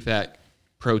that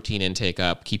protein intake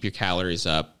up, keep your calories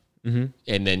up, and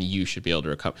then you should be able to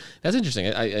recover. That's interesting.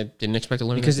 I didn't expect to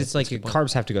learn because that. it's like your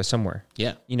carbs have to go somewhere.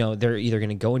 Yeah. You know, they're either going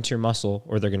to go into your muscle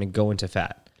or they're going to go into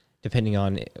fat, depending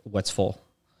on what's full.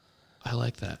 I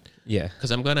like that. Yeah. Because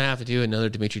I'm going to have to do another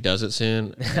Dimitri Does It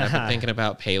soon. I've been thinking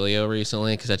about paleo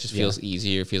recently because that just feels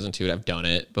easier, feels intuitive. I've done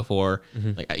it before.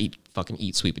 Like I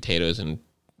eat sweet potatoes and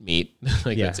meat.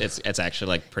 Like it's actually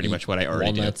like pretty much what I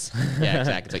already walnuts. do. Yeah,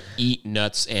 exactly. It's like eat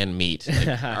nuts and meat.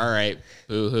 Like, all right,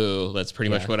 boo-hoo. That's pretty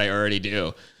much what I already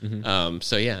do.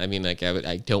 So yeah, I mean, like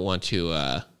I don't want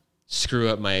to screw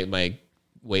up my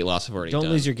weight loss I've already done.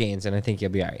 Don't lose your gains, and I think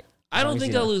you'll be all right. I don't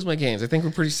think I'll lose my gains. I think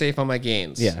we're pretty safe on my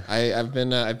gains. Yeah. I've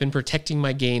been protecting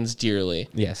my gains dearly.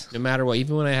 Yes. No matter what,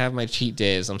 even when I have my cheat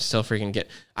days, I'm still freaking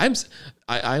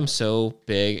I'm so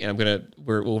big, and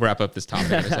we'll wrap up this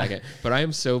topic in a second. But I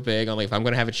am so big on like if I'm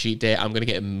gonna have a cheat day, I'm gonna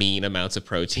get mean amounts of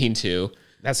protein too.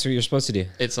 That's what you're supposed to do.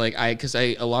 It's like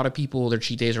a lot of people, their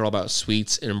cheat days are all about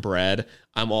sweets and bread.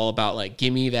 I'm all about like,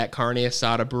 give me that carne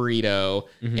asada burrito.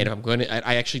 And if I'm going to,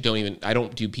 I actually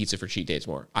don't do pizza for cheat days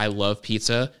more. I love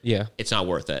pizza. Yeah. It's not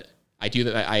worth it. I do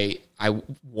that. I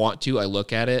want to, I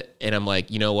look at it and I'm like,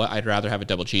 you know what? I'd rather have a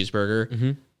double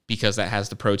cheeseburger because that has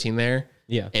the protein there.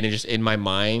 Yeah. And it just, in my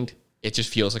mind, it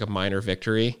just feels like a minor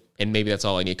victory. And maybe that's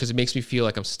all I need because it makes me feel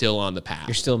like I'm still on the path.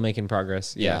 You're still making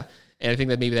progress. Yeah. And I think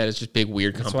that maybe that is just big,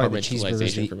 weird That's why the cheeseburger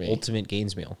is compartmentalization for the me. ultimate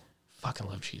gains meal. Fucking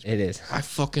love cheeseburgers. It is. I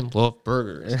fucking love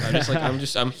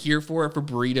burgers. I'm here for it for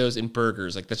burritos and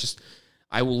burgers. Like that's just,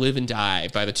 I will live and die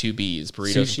by the two B's,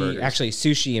 burritos and burgers. Actually,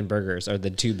 sushi and burgers are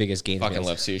the two biggest gains Fucking meals.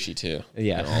 love sushi too.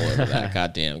 Yeah. I'm all over that.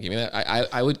 God damn. Give me that.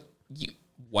 I would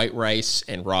white rice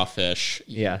and raw fish.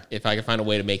 Yeah. If I could find a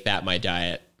way to make that my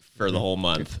diet for the whole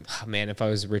month. Oh, man, if I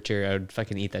was richer, I would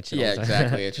fucking eat that shit. Yeah, all the time.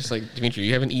 exactly. It's just like, Dimitri,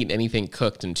 you haven't eaten anything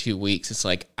cooked in 2 weeks. It's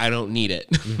like, I don't need it.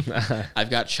 I've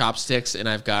got chopsticks and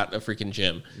I've got a freaking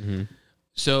gym.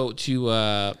 So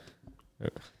to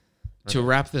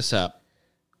wrap this up,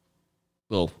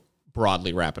 we'll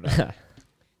broadly wrap it up.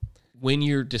 When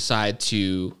you decide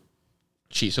to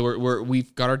cheat, so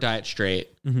we've got our diet straight.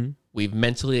 We've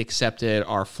mentally accepted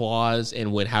our flaws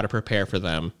and how to prepare for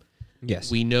them.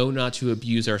 Yes. We know not to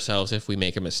abuse ourselves if we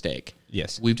make a mistake.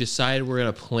 Yes. We've decided we're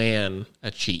going to plan a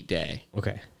cheat day.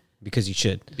 Okay. Because you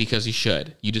should. Because you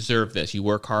should. You deserve this. You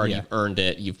work hard. Yeah. You've earned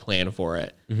it. You've planned for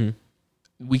it.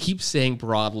 We keep saying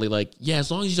broadly, like, yeah,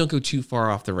 as long as you don't go too far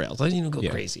off the rails. As long as you don't go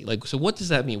crazy. Like, so what does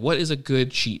that mean? What does a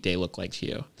good cheat day look like to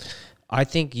you? I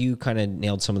think you kind of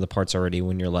nailed some of the parts already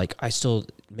when you're like, I still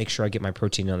make sure I get my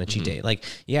protein on the cheat day. Like,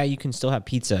 yeah, you can still have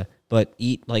pizza, but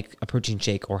eat like a protein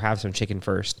shake or have some chicken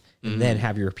first and then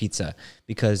have your pizza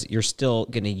because you're still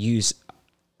going to use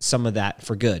some of that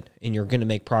for good and you're going to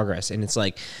make progress. And it's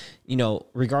like, you know,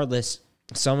 regardless,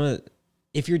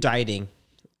 if you're dieting,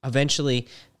 eventually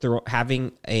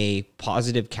having a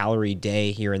positive calorie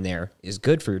day here and there is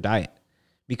good for your diet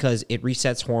because it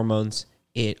resets hormones.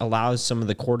 It allows some of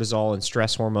the cortisol and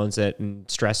stress hormones and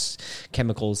stress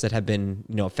chemicals that have been,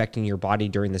 you know, affecting your body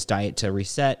during this diet to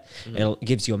reset. It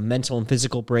gives you a mental and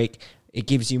physical break. It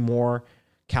gives you more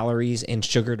calories and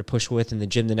sugar to push with in the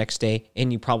gym the next day,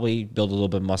 and you probably build a little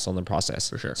bit of muscle in the process.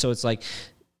 For sure. So it's like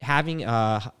having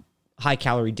a high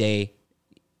calorie day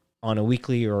on a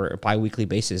weekly or a bi-weekly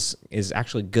basis is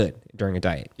actually good during a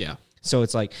diet. Yeah. So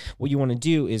it's like what you want to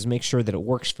do is make sure that it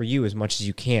works for you as much as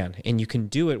you can, and you can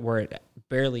do it where it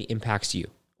barely impacts you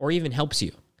or even helps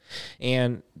you.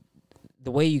 And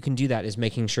the way you can do that is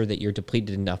making sure that you're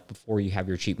depleted enough before you have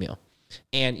your cheat meal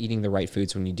and eating the right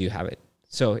foods when you do have it.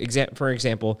 So for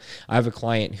example, I have a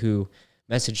client who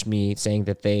messaged me saying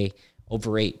that they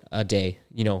overate a day,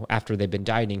 you know, after they've been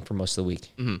dieting for most of the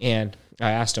week. And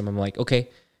I asked him, I'm like, okay,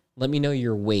 let me know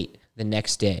your weight the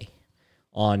next day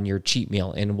on your cheat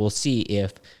meal, and we'll see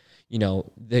if, you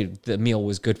know, the meal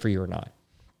was good for you or not.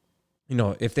 You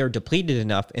know, if they're depleted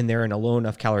enough and they're in a low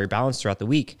enough calorie balance throughout the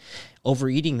week,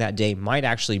 overeating that day might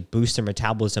actually boost their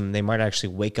metabolism. They might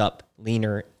actually wake up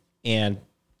leaner and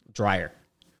drier,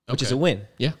 which is a win.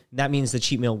 Yeah. That means the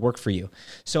cheat meal worked for you.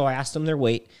 So I asked them their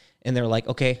weight, and they're like,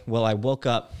 okay, well, I woke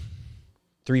up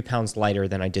 3 pounds lighter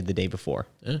than I did the day before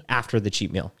after the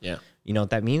cheat meal. Yeah. You know what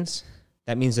that means?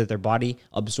 That means that their body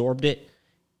absorbed it,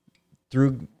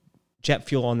 threw jet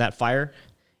fuel on that fire,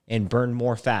 and burned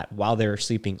more fat while they were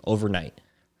sleeping overnight.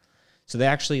 So they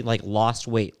actually like lost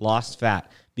weight, lost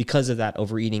fat because of that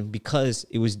overeating, because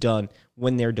it was done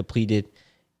when they're depleted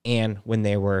and when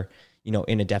they were, you know,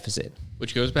 in a deficit.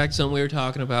 Which goes back to something we were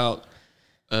talking about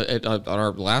on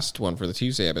our last one for the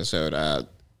Tuesday episode.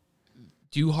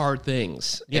 Do hard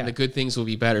things, and the good things will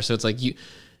be better. So it's like you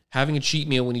having a cheat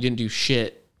meal when you didn't do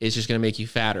shit is just going to make you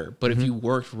fatter. But if you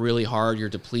worked really hard, you're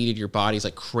depleted, your body's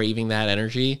like craving that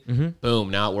energy, boom,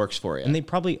 now it works for you. And they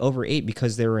probably overate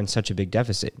because they were in such a big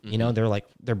deficit. You know, they're like,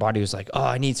 their body was like, oh,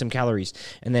 I need some calories.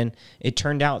 And then it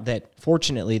turned out that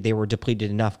fortunately they were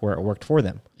depleted enough where it worked for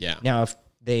them. Yeah. Now, if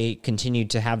they continued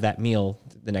to have that meal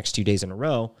the next 2 days in a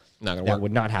row, Not gonna that work.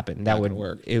 would not happen. Not gonna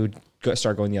work. It would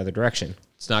start going the other direction.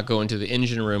 It's not going to the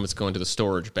engine room, it's going to the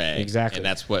storage bay. Exactly. And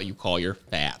that's what you call your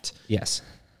fat. Yes.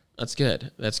 That's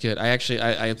good. That's good. I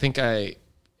think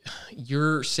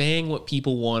you're saying what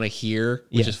people want to hear,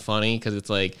 which is funny because it's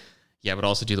like, yeah, but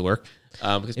also do the work.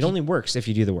 Because It only works if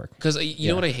you do the work. Because you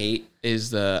know what I hate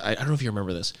is I don't know if you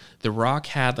remember this. The Rock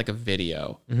had like a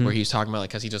video where he was talking about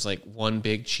like because he does like one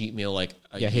big cheat meal like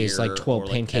a year. He's like 12 or,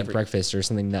 pancake breakfast or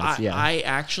something nuts. I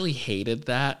actually hated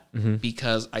that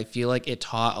because I feel like it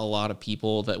taught a lot of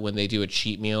people that when they do a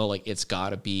cheat meal, like it's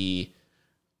got to be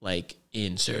like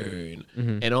insane.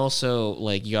 And also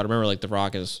like you got to remember like The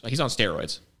Rock he's on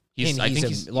steroids. He's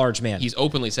a large man. He's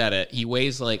openly said it. He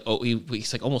weighs like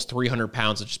he's like almost 300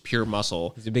 pounds of just pure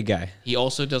muscle. He's a big guy. He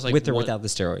also does like With or without the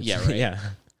steroids. Yeah, right. Yeah.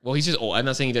 Well, he's just old. I'm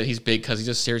not saying he's big because he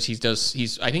does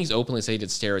steroids. I think he's openly saying he did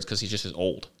steroids because he's just as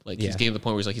old. Like he's getting to the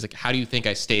point where he's like, how do you think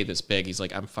I stayed this big? He's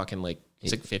like, I'm fucking like,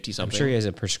 he's like 50 something. I'm sure he has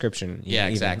a prescription. Yeah,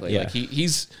 exactly. Yeah. Like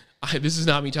he's. This is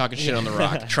not me talking shit on The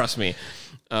Rock. Trust me.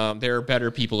 There are better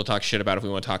people to talk shit about if we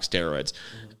want to talk steroids.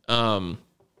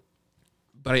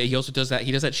 But he also does that.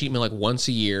 He does that cheat meal like once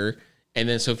a year. And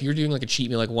then, so if you're doing like a cheat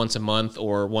meal like once a month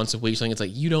or once a week, something, it's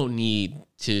like, you don't need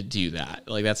to do that.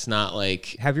 Like, that's not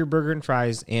like. Have your burger and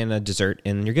fries and a dessert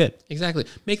and you're good. Exactly.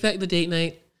 Make that the date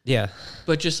night. Yeah.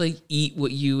 But just like eat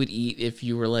what you would eat if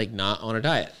you were like not on a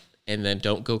diet. And then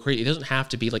don't go crazy. It doesn't have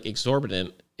to be like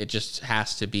exorbitant. It just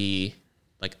has to be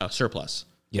like a surplus.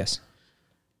 Yes.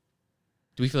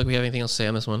 Do we feel like we have anything else to say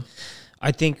on this one?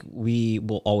 I think we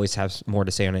will always have more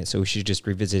to say on it, so we should just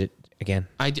revisit it again.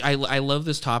 I love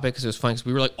this topic because it was fun because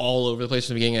we were like all over the place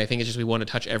in the beginning. And I think it's just we want to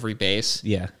touch every base.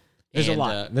 Yeah. There's a And,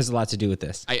 lot. There's a lot to do with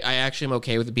this. I actually am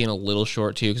okay with it being a little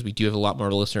short too because we do have a lot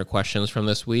more listener questions from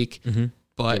this week.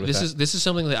 But this is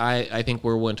something that I think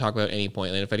we're willing to talk about at any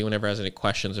point. And if anyone ever has any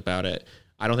questions about it,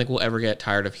 I don't think we'll ever get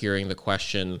tired of hearing the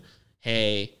question,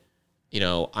 hey, you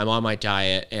know, I'm on my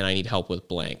diet and I need help with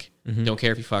blank. Don't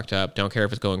care if you fucked up. Don't care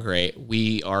if it's going great.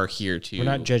 We are here to. We're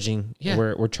not judging. Yeah.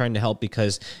 We're trying to help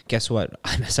because guess what?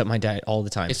 I mess up my diet all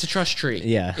the time. It's the trust tree.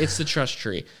 Yeah. It's the trust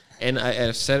tree. And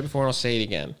I've said it before and I'll say it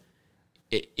again.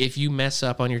 If you mess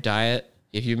up on your diet,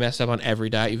 if you mess up on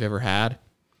every diet you've ever had,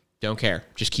 don't care.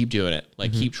 Just keep doing it.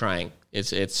 Like keep trying.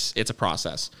 It's a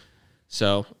process.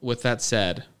 So with that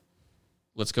said,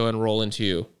 let's go and roll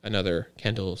into another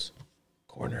Kendall's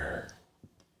Corner.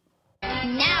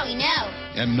 Now we know.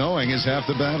 And knowing is half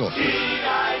the battle.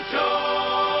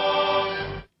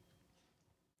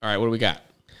 All right, what do we got?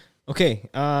 Okay.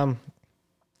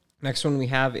 Next one we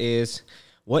have is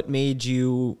what made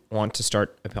you want to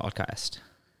start a podcast?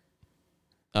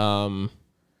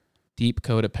 Deep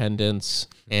codependence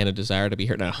and a desire to be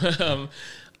here now.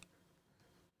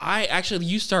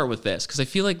 You start with this because I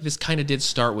feel like this kind of did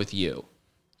start with you.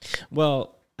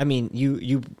 Well, I mean,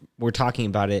 you were talking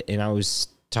about it, and I was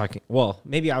talking. Well,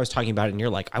 maybe I was talking about it, and you're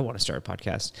like, I want to start a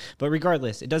podcast. But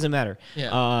regardless, it doesn't matter.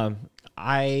 Yeah.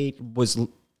 I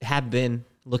have been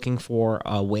looking for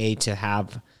a way to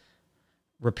have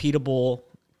repeatable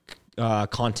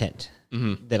content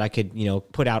that I could,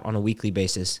 put out on a weekly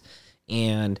basis,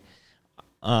 and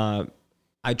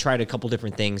I tried a couple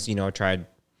different things. I tried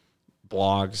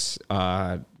blogs,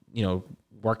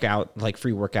 workout, like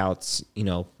free workouts,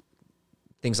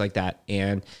 things like that.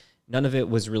 And none of it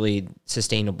was really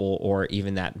sustainable or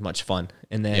even that much fun.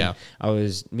 And then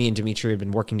me and Dimitri had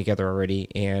been working together already,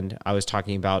 and I was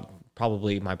talking about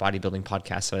probably my bodybuilding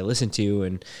podcast that I listened to.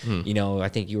 And, I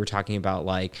think you were talking about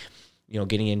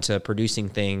getting into producing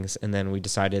things. And then we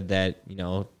decided that,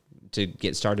 to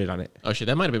get started on it. Oh shit,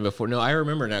 that might have been before. No, I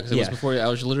remember now because it was before. I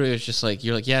was just like,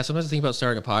 you're like, yeah, sometimes I think about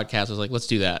starting a podcast. I was like, let's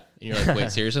do that. And you're like,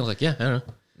 wait, seriously? I was like, yeah, I don't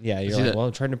know. Yeah, you're like, well,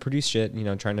 I'm trying to produce shit,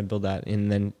 trying to build that. And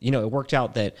then, it worked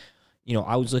out that,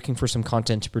 I was looking for some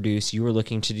content to produce. You were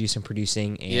looking to do some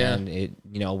producing. And it,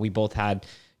 we both had,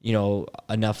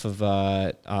 enough of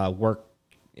a work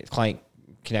client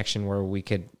connection where we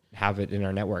could have it in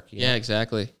our network. Yeah,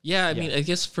 exactly. Yeah, I mean, I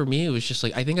guess for me, it was just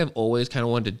like, I think I've always kind of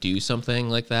wanted to do something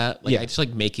like that. Like, I just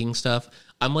like making stuff.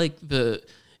 I'm like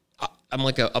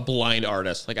a blind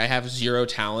artist. Like, I have zero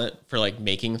talent for like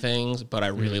making things, but I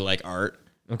really like art.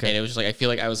 Okay. And it was just like, I feel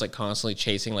like I was like constantly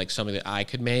chasing like something that I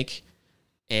could make.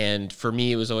 And for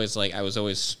me, it was always like, I was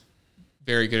always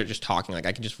very good at just talking. Like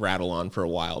I can just rattle on for a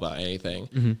while about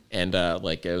anything. And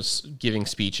like I was giving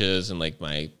speeches and like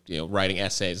my, writing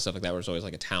essays and stuff like that was always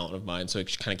like a talent of mine. So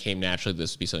it kind of came naturally.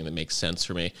 This would be something that makes sense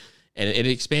for me. And it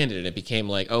expanded and it became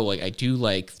like, oh, like I do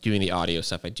like doing the audio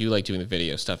stuff. I do like doing the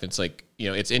video stuff. It's like,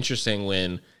 it's interesting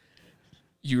when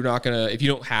you're not going to, if you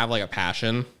don't have like a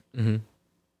passion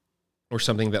or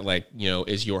something that like,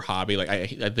 is your hobby.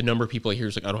 Like the number of people I hear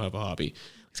is like, I don't have a hobby.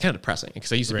 It's kind of depressing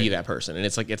because I used to be that person. And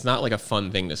it's like, it's not like a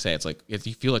fun thing to say. It's like, if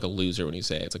you feel like a loser when you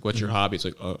say it. It's like, what's your hobby? It's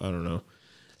like, oh, I don't know.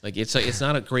 Like, it's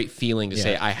not a great feeling to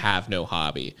say, I have no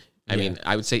hobby. I mean,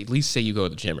 I would say, at least say you go to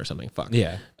the gym or something. Fuck.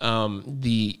 Yeah.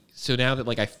 So now that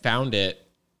like I found it,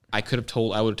 I would have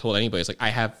told anybody, it's like, I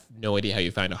have no idea how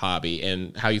you find a hobby,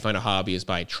 and how you find a hobby is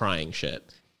by trying shit.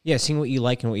 Yeah. Seeing what you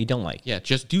like and what you don't like. Yeah.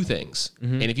 Just do things.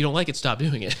 And if you don't like it, stop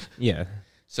doing it. Yeah.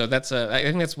 So that's I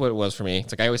think that's what it was for me.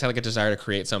 It's like I always had like a desire to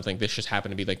create something. This just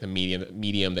happened to be like the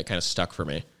medium that kind of stuck for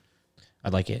me. I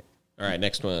like it. All right,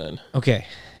 next one. Okay.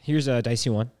 Here's a dicey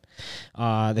one.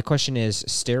 The question is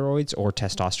steroids or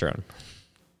testosterone?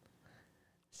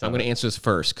 So I'm going to answer this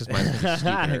first because mine's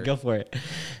stupider. Go for it.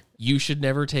 You should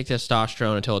never take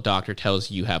testosterone until a doctor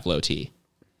tells you have low T.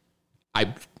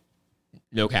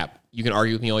 No cap. You can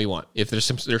argue with me all you want. If there's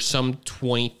some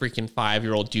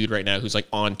 5-year-old dude right now who's like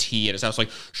on T at his house, like,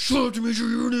 shut up, Demetri,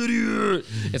 you're an idiot.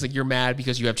 It's like you're mad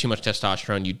because you have too much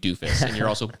testosterone, you doofus, and you're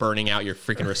also burning out your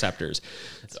freaking receptors.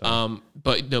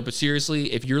 But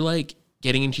seriously, if you're like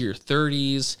getting into your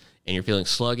 30s and you're feeling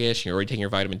sluggish, you're already taking your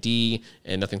vitamin D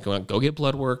and nothing's going on, go get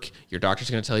blood work. Your doctor's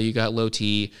going to tell you got low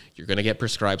T. You're going to get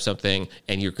prescribed something,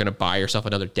 and you're going to buy yourself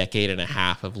another decade and a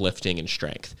half of lifting and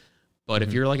strength. But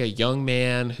if you're like a young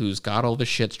man who's got all the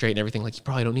shit straight and everything, like you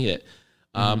probably don't need it.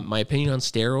 My opinion on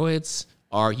steroids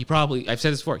are I've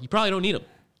said this before, you probably don't need them.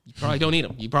 You probably don't need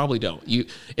them. You probably don't.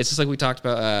 It's just like we talked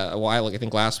about a while, like I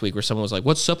think last week, where someone was like,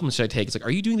 what supplements should I take? It's like,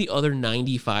 are you doing the other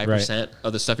 95%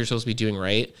 of the stuff you're supposed to be doing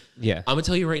right? Yeah. I'm going to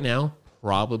tell you right now,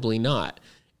 probably not.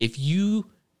 If you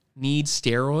need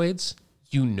steroids,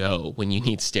 when you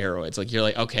need steroids. Like you're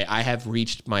like, okay, I have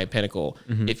reached my pinnacle.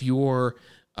 If you're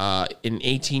an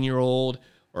 18-year-old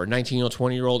or a 19-year-old,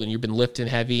 20-year-old, and you've been lifting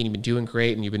heavy and you've been doing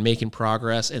great and you've been making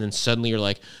progress, and then suddenly you're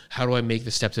like, how do I make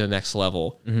the step to the next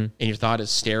level? And your thought is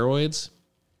steroids?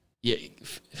 Yeah,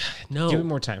 no. Give it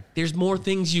more time. There's more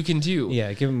things you can do.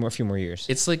 Yeah, give him a few more years.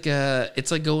 It's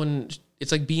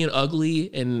like being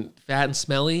ugly and fat and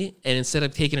smelly, and instead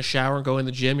of taking a shower and going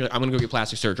to the gym, you're like, I'm gonna go get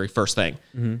plastic surgery first thing.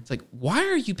 It's like, why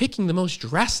are you picking the most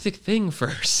drastic thing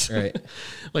first? Right.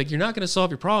 Like, you're not gonna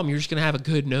solve your problem. You're just gonna have a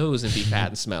good nose and be fat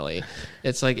and smelly.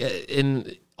 It's like,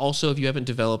 and also if you haven't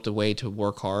developed a way to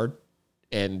work hard,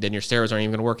 and then your steroids aren't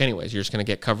even gonna work anyways. You're just gonna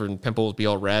get covered in pimples, be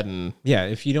all red, and yeah,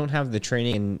 if you don't have the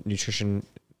training and nutrition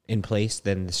in place,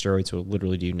 then the steroids will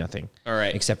literally do nothing. All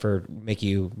right. Except for make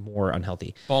you more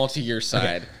unhealthy. Fall to your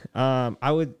side.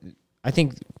 Okay. I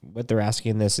think what they're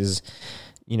asking in this is,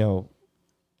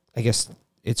 I guess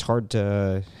it's hard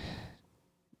to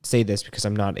say this because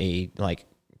I'm not a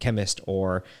chemist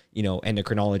or,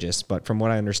 endocrinologist, but from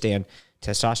what I understand,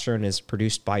 testosterone is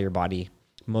produced by your body.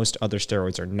 Most other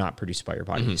steroids are not produced by your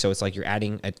body. So it's like you're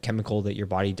adding a chemical that your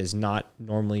body does not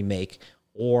normally make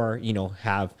or,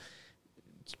 have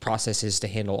processes to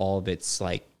handle all of its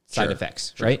side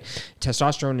effects, right?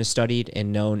 Testosterone is studied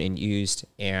and known and used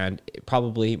and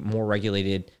probably more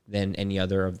regulated than any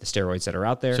other of the steroids that are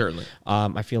out there. Certainly.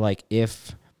 I feel like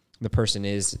if the person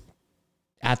is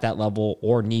at that level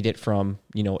or need it from,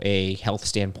 a health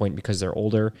standpoint because they're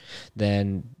older,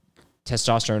 then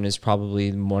testosterone is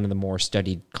probably one of the more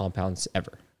studied compounds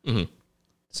ever.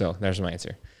 So there's my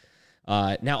answer.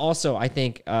 Now also I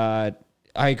think,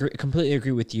 I completely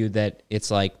agree with you that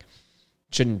it's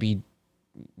shouldn't be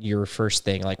your first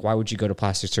thing. Like, why would you go to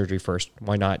plastic surgery first?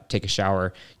 Why not take a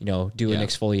shower, do an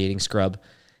exfoliating scrub,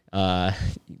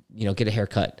 get a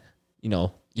haircut,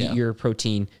 eat your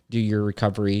protein, do your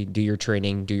recovery, do your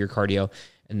training, do your cardio.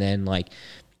 And then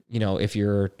if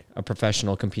you're a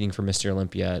professional competing for Mr.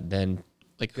 Olympia, then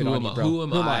who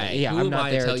am I? Yeah, I'm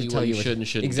not there to tell you what you should and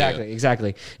shouldn't do.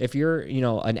 Exactly. If you're,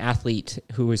 an athlete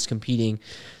who is competing,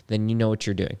 then you know what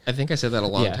you're doing. I think I said that a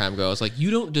long time ago. I was like,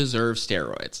 you don't deserve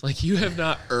steroids. Like, you have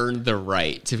not earned the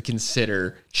right to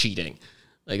consider cheating.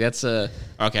 Like, that's okay,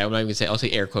 I'm not even gonna say, I'll say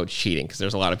air quotes cheating, because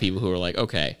there's a lot of people who are like,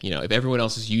 okay, if everyone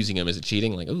else is using them, is it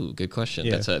cheating? Like, ooh, good question.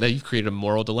 Yeah. That you've created a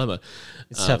moral dilemma.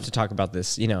 It's tough to talk about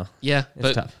this, Yeah, it's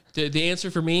but tough. The answer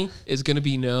for me is going to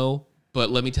be no. But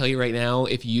let me tell you right now,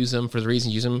 if you use them for the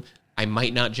reason you use them, I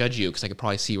might not judge you because I could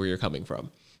probably see where you're coming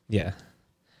from. Yeah.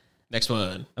 Next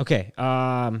one. Okay.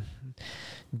 Do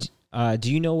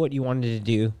you know what you wanted to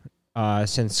do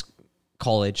since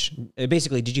college?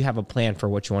 Basically, did you have a plan for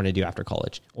what you wanted to do after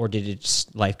college, or did it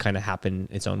just life kind of happen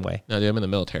its own way? No, dude, I'm in the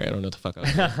military. I don't know what the fuck I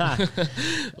was doing.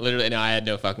 Literally, no, I had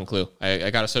no fucking clue. I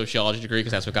got a sociology degree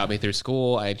because that's what got me through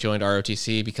school. I joined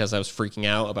ROTC because I was freaking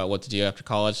out about what to do after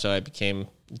college, so I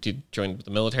joined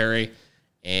the military,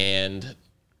 and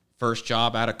first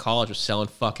job out of college was selling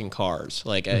fucking cars.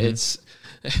 Like it's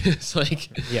like,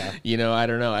 Yeah. you know, I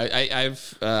don't know.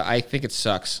 I think it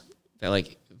sucks that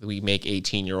like we make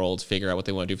 18-year-olds figure out what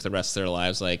they want to do for the rest of their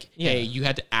lives. Like, hey, you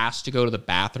had to ask to go to the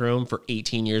bathroom for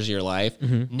 18 years of your life.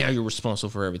 Now you're responsible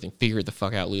for everything. Figure it the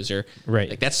fuck out, loser. Right.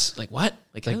 Like that's like what?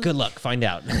 Like Good luck, find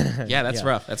out. Yeah, that's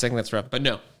rough. I think that's rough. But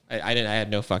no, I didn't. I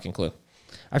had no fucking clue.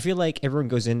 I feel like everyone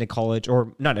goes into college,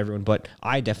 or not everyone, but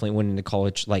I definitely went into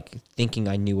college like thinking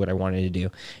I knew what I wanted to do.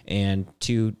 And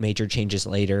 2 major changes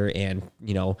later, and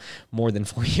you know, more than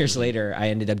 4 years later, I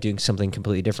ended up doing something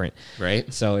completely different.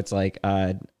 Right. So it's like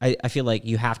I feel like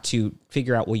you have to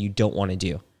figure out what you don't want to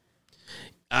do.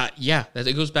 Yeah,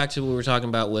 it goes back to what we were talking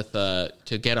about with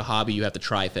to get a hobby, you have to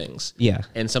try things. Yeah.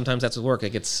 And sometimes that's what work.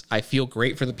 Like I feel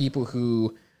great for the people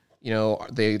who, you know,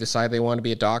 they decide they want to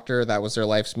be a doctor. That was their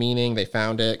life's meaning. They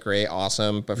found it. Great.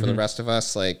 Awesome. But for the rest of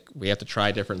us, like we have to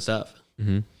try different stuff.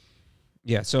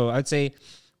 Yeah. So I'd say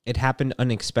it happened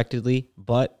unexpectedly,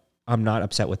 but I'm not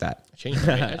upset with that. I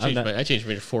changed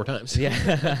major 4 times.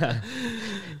 Yeah.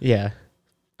 Yeah.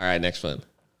 All right. Next one.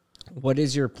 What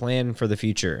is your plan for the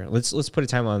future? Let's put a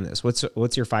timeline on this. What's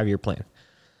your 5-year plan?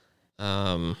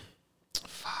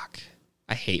 Fuck.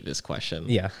 I hate this question.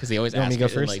 Yeah. Because they always You want ask me to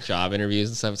it go in first? like job interviews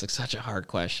and stuff. It's like such a hard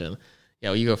question.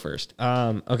 Yeah, well, you go first.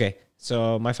 Okay.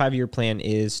 So my 5-year plan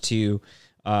is to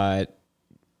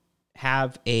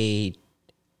have a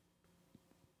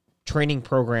training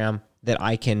program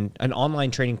an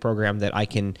online training program that I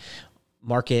can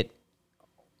market,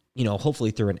 you know,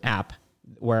 hopefully through an app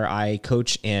where I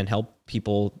coach and help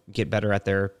people get better at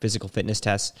their physical fitness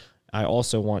tests. I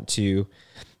also want to,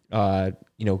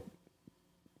 you know,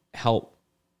 help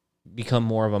become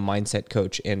more of a mindset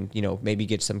coach and, you know, maybe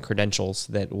get some credentials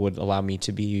that would allow me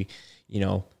to be, you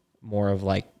know, more of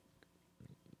like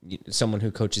someone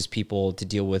who coaches people to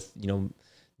deal with, you know,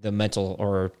 the mental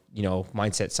or, you know,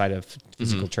 mindset side of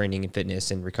physical training and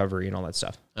fitness and recovery and all that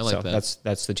stuff. I like that.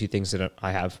 That's the 2 things that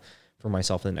I have for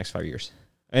myself in the next 5 years.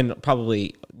 And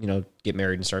probably, you know, get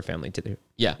married and start a family too.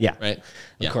 Yeah. Yeah. Right.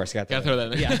 Of course. Gotta throw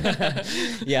that in there.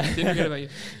 Yeah. Didn't forget about you.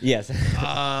 Yes.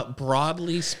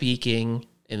 Broadly speaking,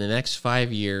 in the next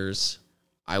 5 years,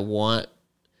 I want.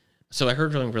 So I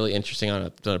heard something really interesting on a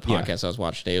podcast I was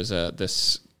watching today. It was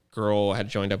this girl had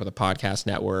joined up with a podcast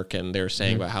network, and they were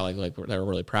saying about how like they were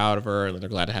really proud of her and they're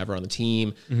glad to have her on the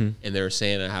team. And they were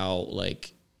saying how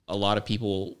like a lot of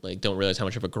people like don't realize how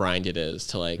much of a grind it is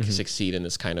to like succeed in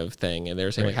this kind of thing. And they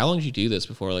were saying like, how long did you do this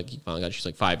before like you finally got? She's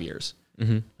like 5 years.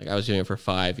 Like I was doing it for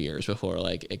 5 years before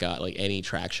like it got like any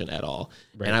traction at all.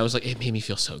 And I was like, it made me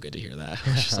feel so good to hear that. I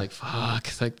was just like, fuck,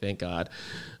 it's like, thank God.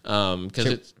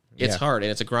 Cause it's hard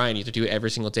and it's a grind. You have to do it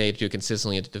every single day to do it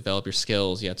consistently and to develop your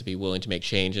skills. You have to be willing to make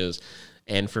changes.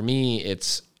 And for me, in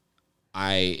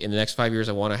the next 5 years,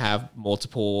 I want to have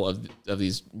multiple of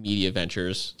these media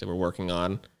ventures that we're working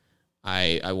on.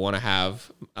 I want to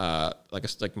have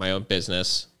like my own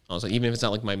business. I was like, even if it's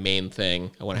not like my main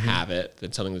thing, I want to have it.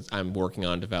 That's something that I'm working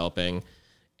on developing,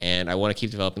 and I want to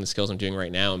keep developing the skills I'm doing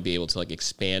right now and be able to like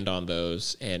expand on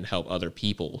those and help other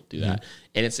people do that.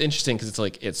 And it's interesting because it's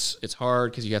like it's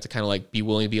hard because you have to kind of like be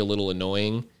willing to be a little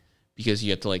annoying because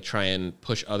you have to like try and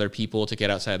push other people to get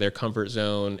outside their comfort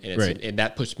zone, and and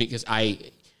that pushes me because I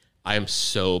am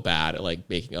so bad at like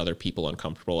making other people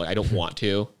uncomfortable. Like, I don't want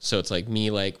to. So it's like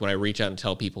me, like when I reach out and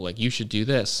tell people like, you should do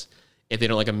this, if they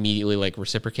don't like immediately like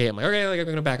reciprocate, I'm like, okay, like I'm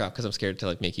going to back off because I'm scared to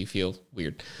like make you feel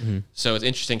weird. So it's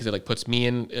interesting because it like puts me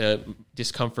in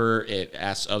discomfort. It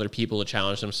asks other people to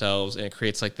challenge themselves, and it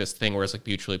creates like this thing where it's like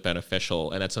mutually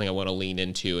beneficial. And that's something I want to lean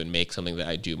into and make something that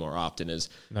I do more often is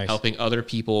helping other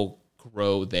people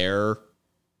grow their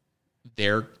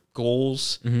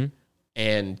goals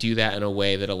and do that in a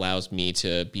way that allows me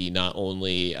to be not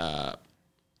only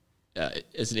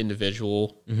as an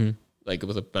individual, like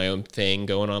with my own thing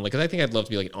going on. Like, 'cause I think I'd love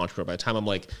to be like an entrepreneur. By the time I'm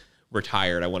like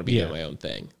retired, I want to be doing my own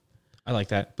thing. I like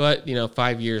that. But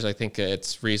 5 years, I think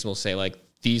it's reasonable to say like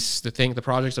the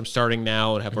projects I'm starting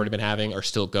now and have already been having are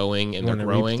still going and they're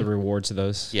growing. Reap the rewards of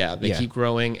those. Yeah, they keep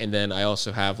growing. And then I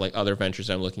also have like other ventures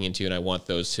I'm looking into, and I want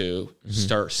those to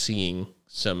start seeing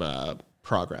some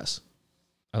progress.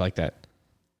 I like that.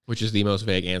 Which is the most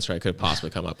vague answer I could possibly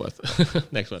come up with.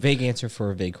 Next one. Vague answer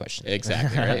for a vague question.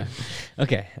 Exactly, right?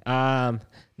 Okay.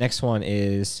 Next one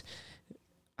is,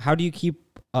 how do you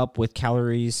keep up with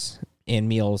calories and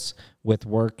meals with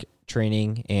work,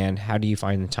 training, and how do you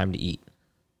find the time to eat?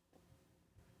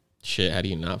 Shit, how do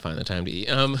you not find the time to eat?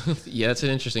 Yeah, that's an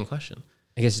interesting question.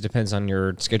 I guess it depends on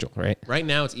your schedule, right? Right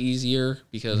now it's easier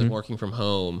because I'm working from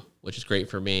home, which is great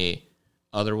for me.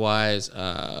 Otherwise,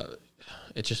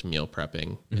 it's just meal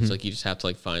prepping. It's like you just have to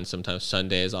like find, sometimes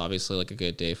Sunday is obviously like a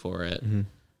good day for it.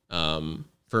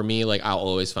 For me, like I'll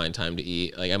always find time to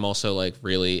eat. Like I'm also like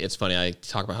really, it's funny, I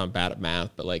talk about how I'm bad at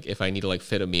math, but like if I need to like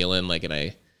fit a meal in, like, and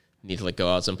I need to like go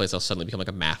out someplace, I'll suddenly become like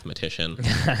a mathematician.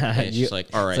 And it's just like,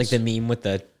 all right. It's like the meme with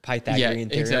the Pythagorean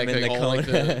theorem exactly. and the All cone. like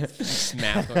the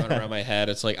math going on around my head.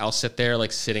 It's like I'll sit there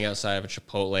like sitting outside of a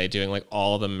Chipotle doing like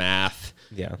all the math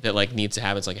that like needs to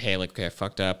happen. It's like, hey, like, okay, I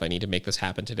fucked up. I need to make this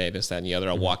happen today, this, that, and the other.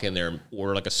 I'll walk in there and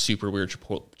order like a super weird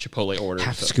Chipotle order.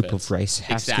 Half a scoop of rice,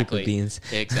 half scoop of beans.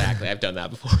 Exactly. I've done that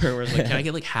before. Where it's like, can I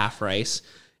get like half rice?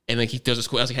 And like he does a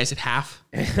square. I was like, I said half.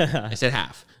 I said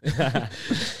half.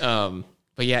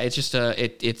 But yeah, it's just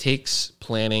it takes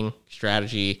planning,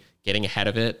 strategy, getting ahead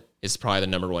of it is probably the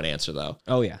number one answer though.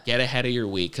 Oh yeah. Get ahead of your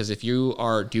week, because if you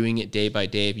are doing it day by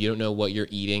day, if you don't know what you're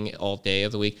eating all day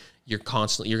of the week, you're going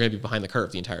to be behind the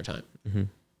curve the entire time.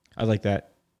 I like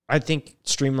that. I think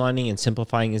streamlining and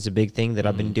simplifying is a big thing that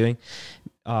I've been doing.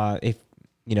 If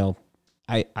you know,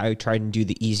 I try and do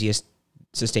the easiest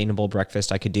sustainable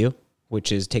breakfast I could do,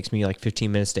 which is takes me like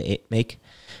 15 minutes to make.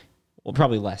 Well,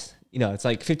 probably less. You know, it's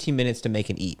like 15 minutes to make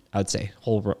and eat, I would say,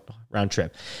 whole round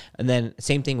trip. And then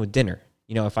same thing with dinner.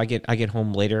 You know, if I get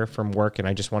home later from work and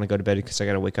I just want to go to bed because I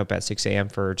got to wake up at 6 a.m.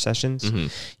 for sessions,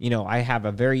 you know, I have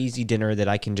a very easy dinner that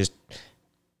I can just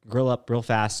grill up real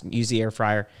fast, use the air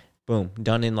fryer, boom,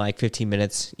 done in like 15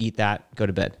 minutes, eat that, go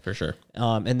to bed. For sure.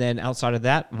 And then outside of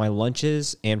that, my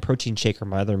lunches and protein shake are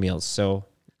my other meals. So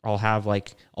I'll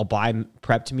buy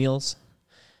prepped meals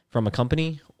from a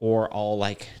company, or I'll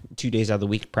like 2 days out of the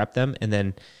week prep them. And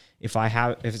then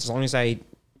as long as I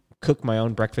cook my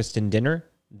own breakfast and dinner,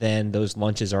 then those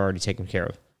lunches are already taken care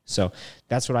of. So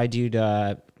that's what I do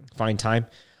to find time.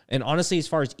 And honestly, as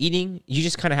far as eating, you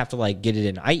just kind of have to like get it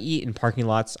in. I eat in parking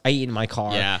lots. I eat in my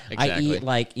car. Yeah, exactly. I eat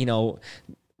like, you know,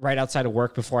 right outside of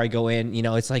work before I go in. You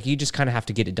know, it's like you just kind of have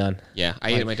to get it done. Yeah,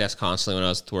 I eat at my desk constantly when I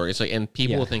was at work. It's like, and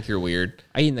people will think you're weird.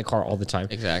 I eat in the car all the time.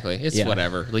 Exactly. It's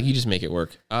whatever. Like you just make it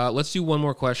work. Let's do one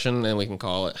more question and we can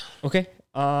call it. Okay.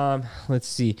 Let's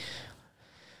see.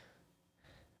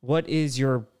 What is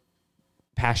your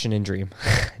passion and dream?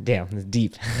 Damn, it's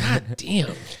deep. God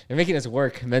damn. They're making us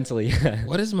work mentally.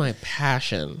 What is my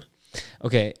passion?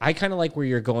 Okay, I kind of like where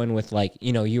you're going with, like,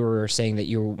 you know, you were saying that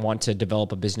you want to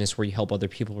develop a business where you help other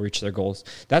people reach their goals.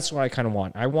 That's what I kind of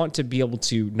want. I want to be able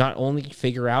to not only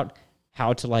figure out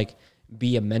how to like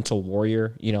be a mental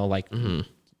warrior, you know, like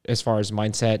as far as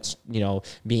mindsets, you know,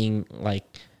 being like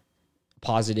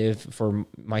positive for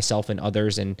myself and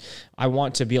others. And I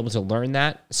want to be able to learn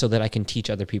that so that I can teach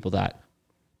other people that,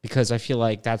 because I feel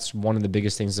like that's one of the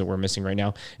biggest things that we're missing right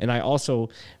now. And I also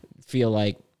feel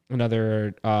like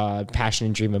another passion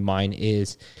and dream of mine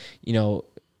is, you know,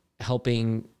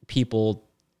 helping people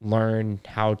learn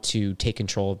how to take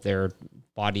control of their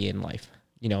body and life,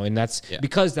 you know, and that's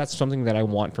because that's something that I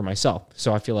want for myself.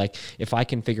 So I feel like if I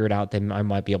can figure it out, then I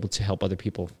might be able to help other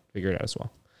people figure it out as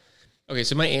well. Okay,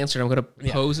 so my answer, I'm going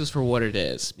to pose this for what it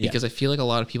is, because I feel like a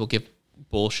lot of people give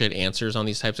bullshit answers on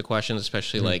these types of questions,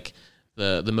 especially like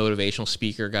the motivational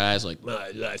speaker guys, like, my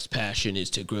life's passion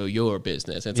is to grow your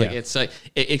business. And it's like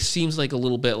it seems like a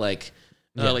little bit like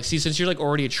like, see, since you're like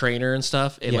already a trainer and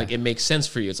stuff, and like it makes sense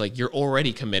for you. It's like you're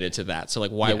already committed to that. So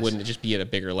like, why wouldn't it just be at a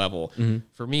bigger level?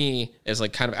 For me, as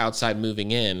like kind of outside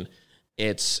moving in,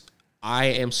 I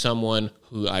am someone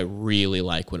who I really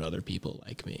like when other people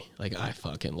like me. Like I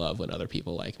fucking love when other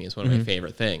people like me. It's one of my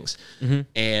favorite things.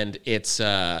 And it's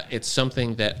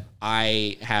something that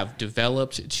I have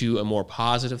developed to a more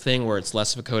positive thing where it's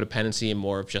less of a codependency and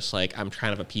more of just like, I'm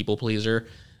kind of a people pleaser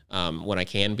when I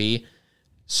can be.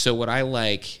 So what I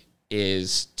like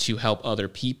is to help other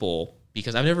people,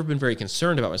 because I've never been very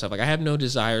concerned about myself. Like I have no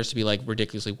desires to be like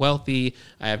ridiculously wealthy.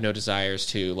 I have no desires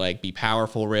to like be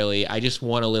powerful, really. I just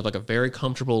want to live like a very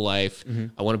comfortable life.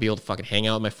 I want to be able to fucking hang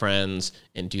out with my friends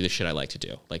and do the shit I like to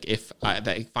do. Like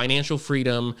that financial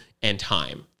freedom and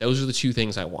time, those are the two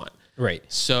things I want. Right.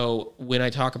 So when I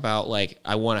talk about like,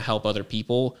 I want to help other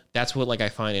people, that's what like I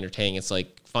find entertaining. It's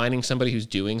like finding somebody who's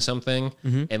doing something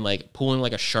and like pulling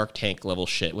like a Shark Tank level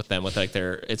shit with them with like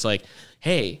it's like,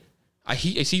 hey, I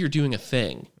see you're doing a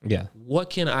thing. Yeah. What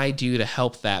can I do to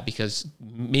help that? Because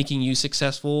making you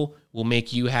successful will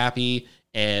make you happy,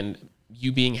 and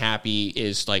you being happy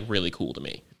is like really cool to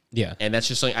me. Yeah. And that's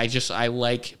just like, I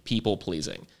like people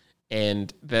pleasing.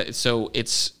 And that, so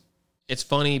it's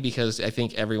funny because I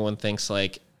think everyone thinks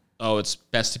like oh, it's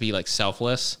best to be like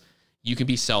selfless. You can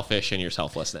be selfish in your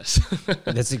selflessness.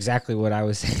 That's exactly what I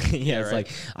was saying. Yeah, it's right.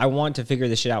 like I want to figure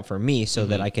this shit out for me so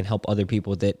that I can help other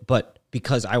people but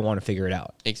because I want to figure it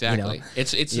out. Exactly. You know?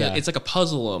 It's like a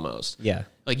puzzle almost. Yeah.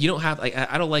 Like you don't have like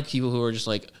I don't like people who are just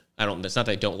like it's not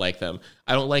that I don't like them.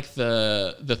 I don't like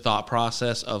the thought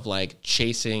process of like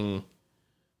chasing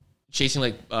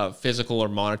like physical or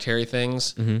monetary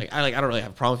things. Like I don't really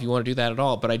have a problem if you want to do that at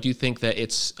all, but I do think that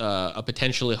it's a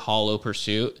potentially hollow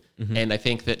pursuit. And I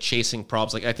think that chasing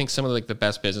problems, like I think some of like the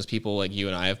best business people like you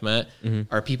and I have met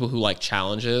are people who like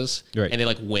challenges Right. and they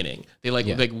like winning. They like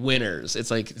winners. It's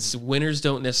like winners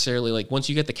don't necessarily like once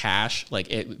you get the cash, like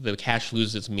the cash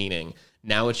loses its meaning.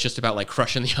 Now it's just about like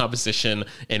crushing the opposition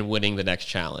and winning the next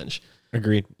challenge.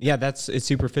 Agreed. Yeah, it's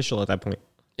superficial at that point.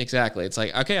 Exactly. It's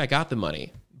like, okay, I got the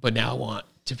money, but now I want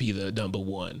to be the number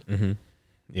one.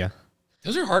 Yeah.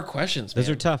 Those are hard questions. Those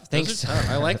man. are tough. Thanks. Those are tough.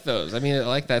 I like those. I mean, I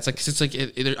like that. It's like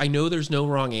I know there's no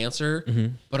wrong answer,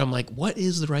 but I'm like, what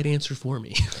is the right answer for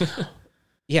me?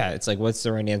 Yeah, it's like what's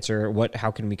the right answer?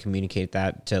 How can we communicate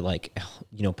that to like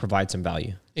provide some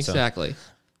value? Exactly. So,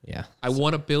 yeah. I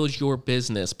want to build your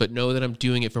business, but know that I'm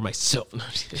doing it for myself.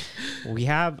 We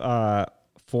have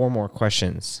 4 more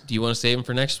questions. Do you want to save them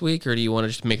for next week, or do you want to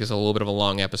just make this a little bit of a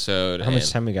long episode? How much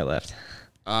time we got left?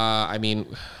 I mean,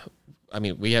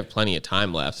 we have plenty of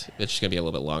time left. It's just gonna be a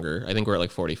little bit longer. I think we're at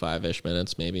like 45-ish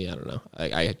minutes, maybe. I don't know.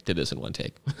 I did this in one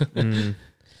take.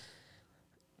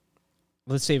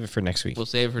 Let's save it for next week. We'll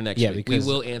save it for next week. Because,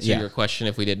 we will answer your question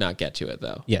if we did not get to it,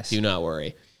 though. Yes. Do not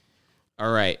worry.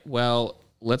 All right. Well,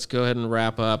 let's go ahead and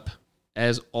wrap up.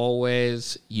 As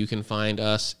always, you can find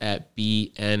us at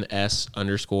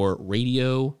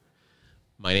BNS_radio.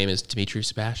 My name is Dimitri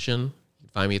Sebastian. You can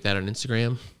find me at that on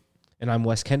Instagram. And I'm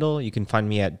Wes Kendall. You can find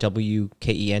me at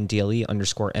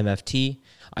WKENDLE_MFT.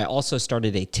 I also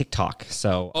started a TikTok.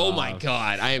 So Oh my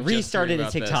God. I am restarted a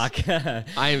just hearing about TikTok.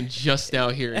 this. I am just now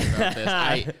hearing about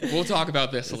this. We'll talk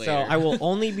about this later. So I will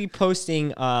only be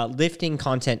posting lifting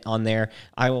content on there.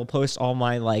 I will post all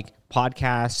my like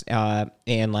podcasts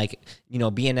and like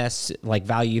BNS like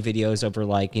value videos over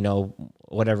like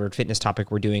whatever fitness topic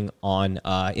we're doing on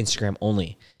Instagram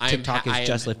only. TikTok is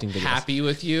just lifting videos. Happy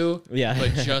with you, Yeah.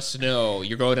 but just know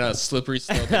you're going down a slippery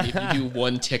slope. And if you do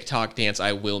one TikTok dance,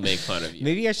 I will make fun of you.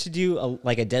 Maybe I should do a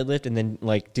deadlift and then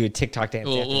like do a TikTok dance.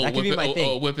 That could be my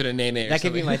thing. Whip it a nay. That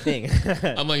could be my thing.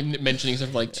 I'm like mentioning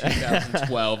stuff like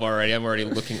 2012 already. I'm already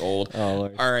looking old. Oh,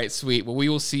 Lord. All right, sweet. Well, we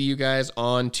will see you guys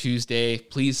on Tuesday.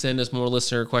 Please send us more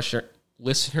listener questions.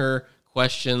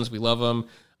 We love them.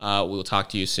 We'll talk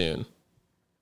to you soon.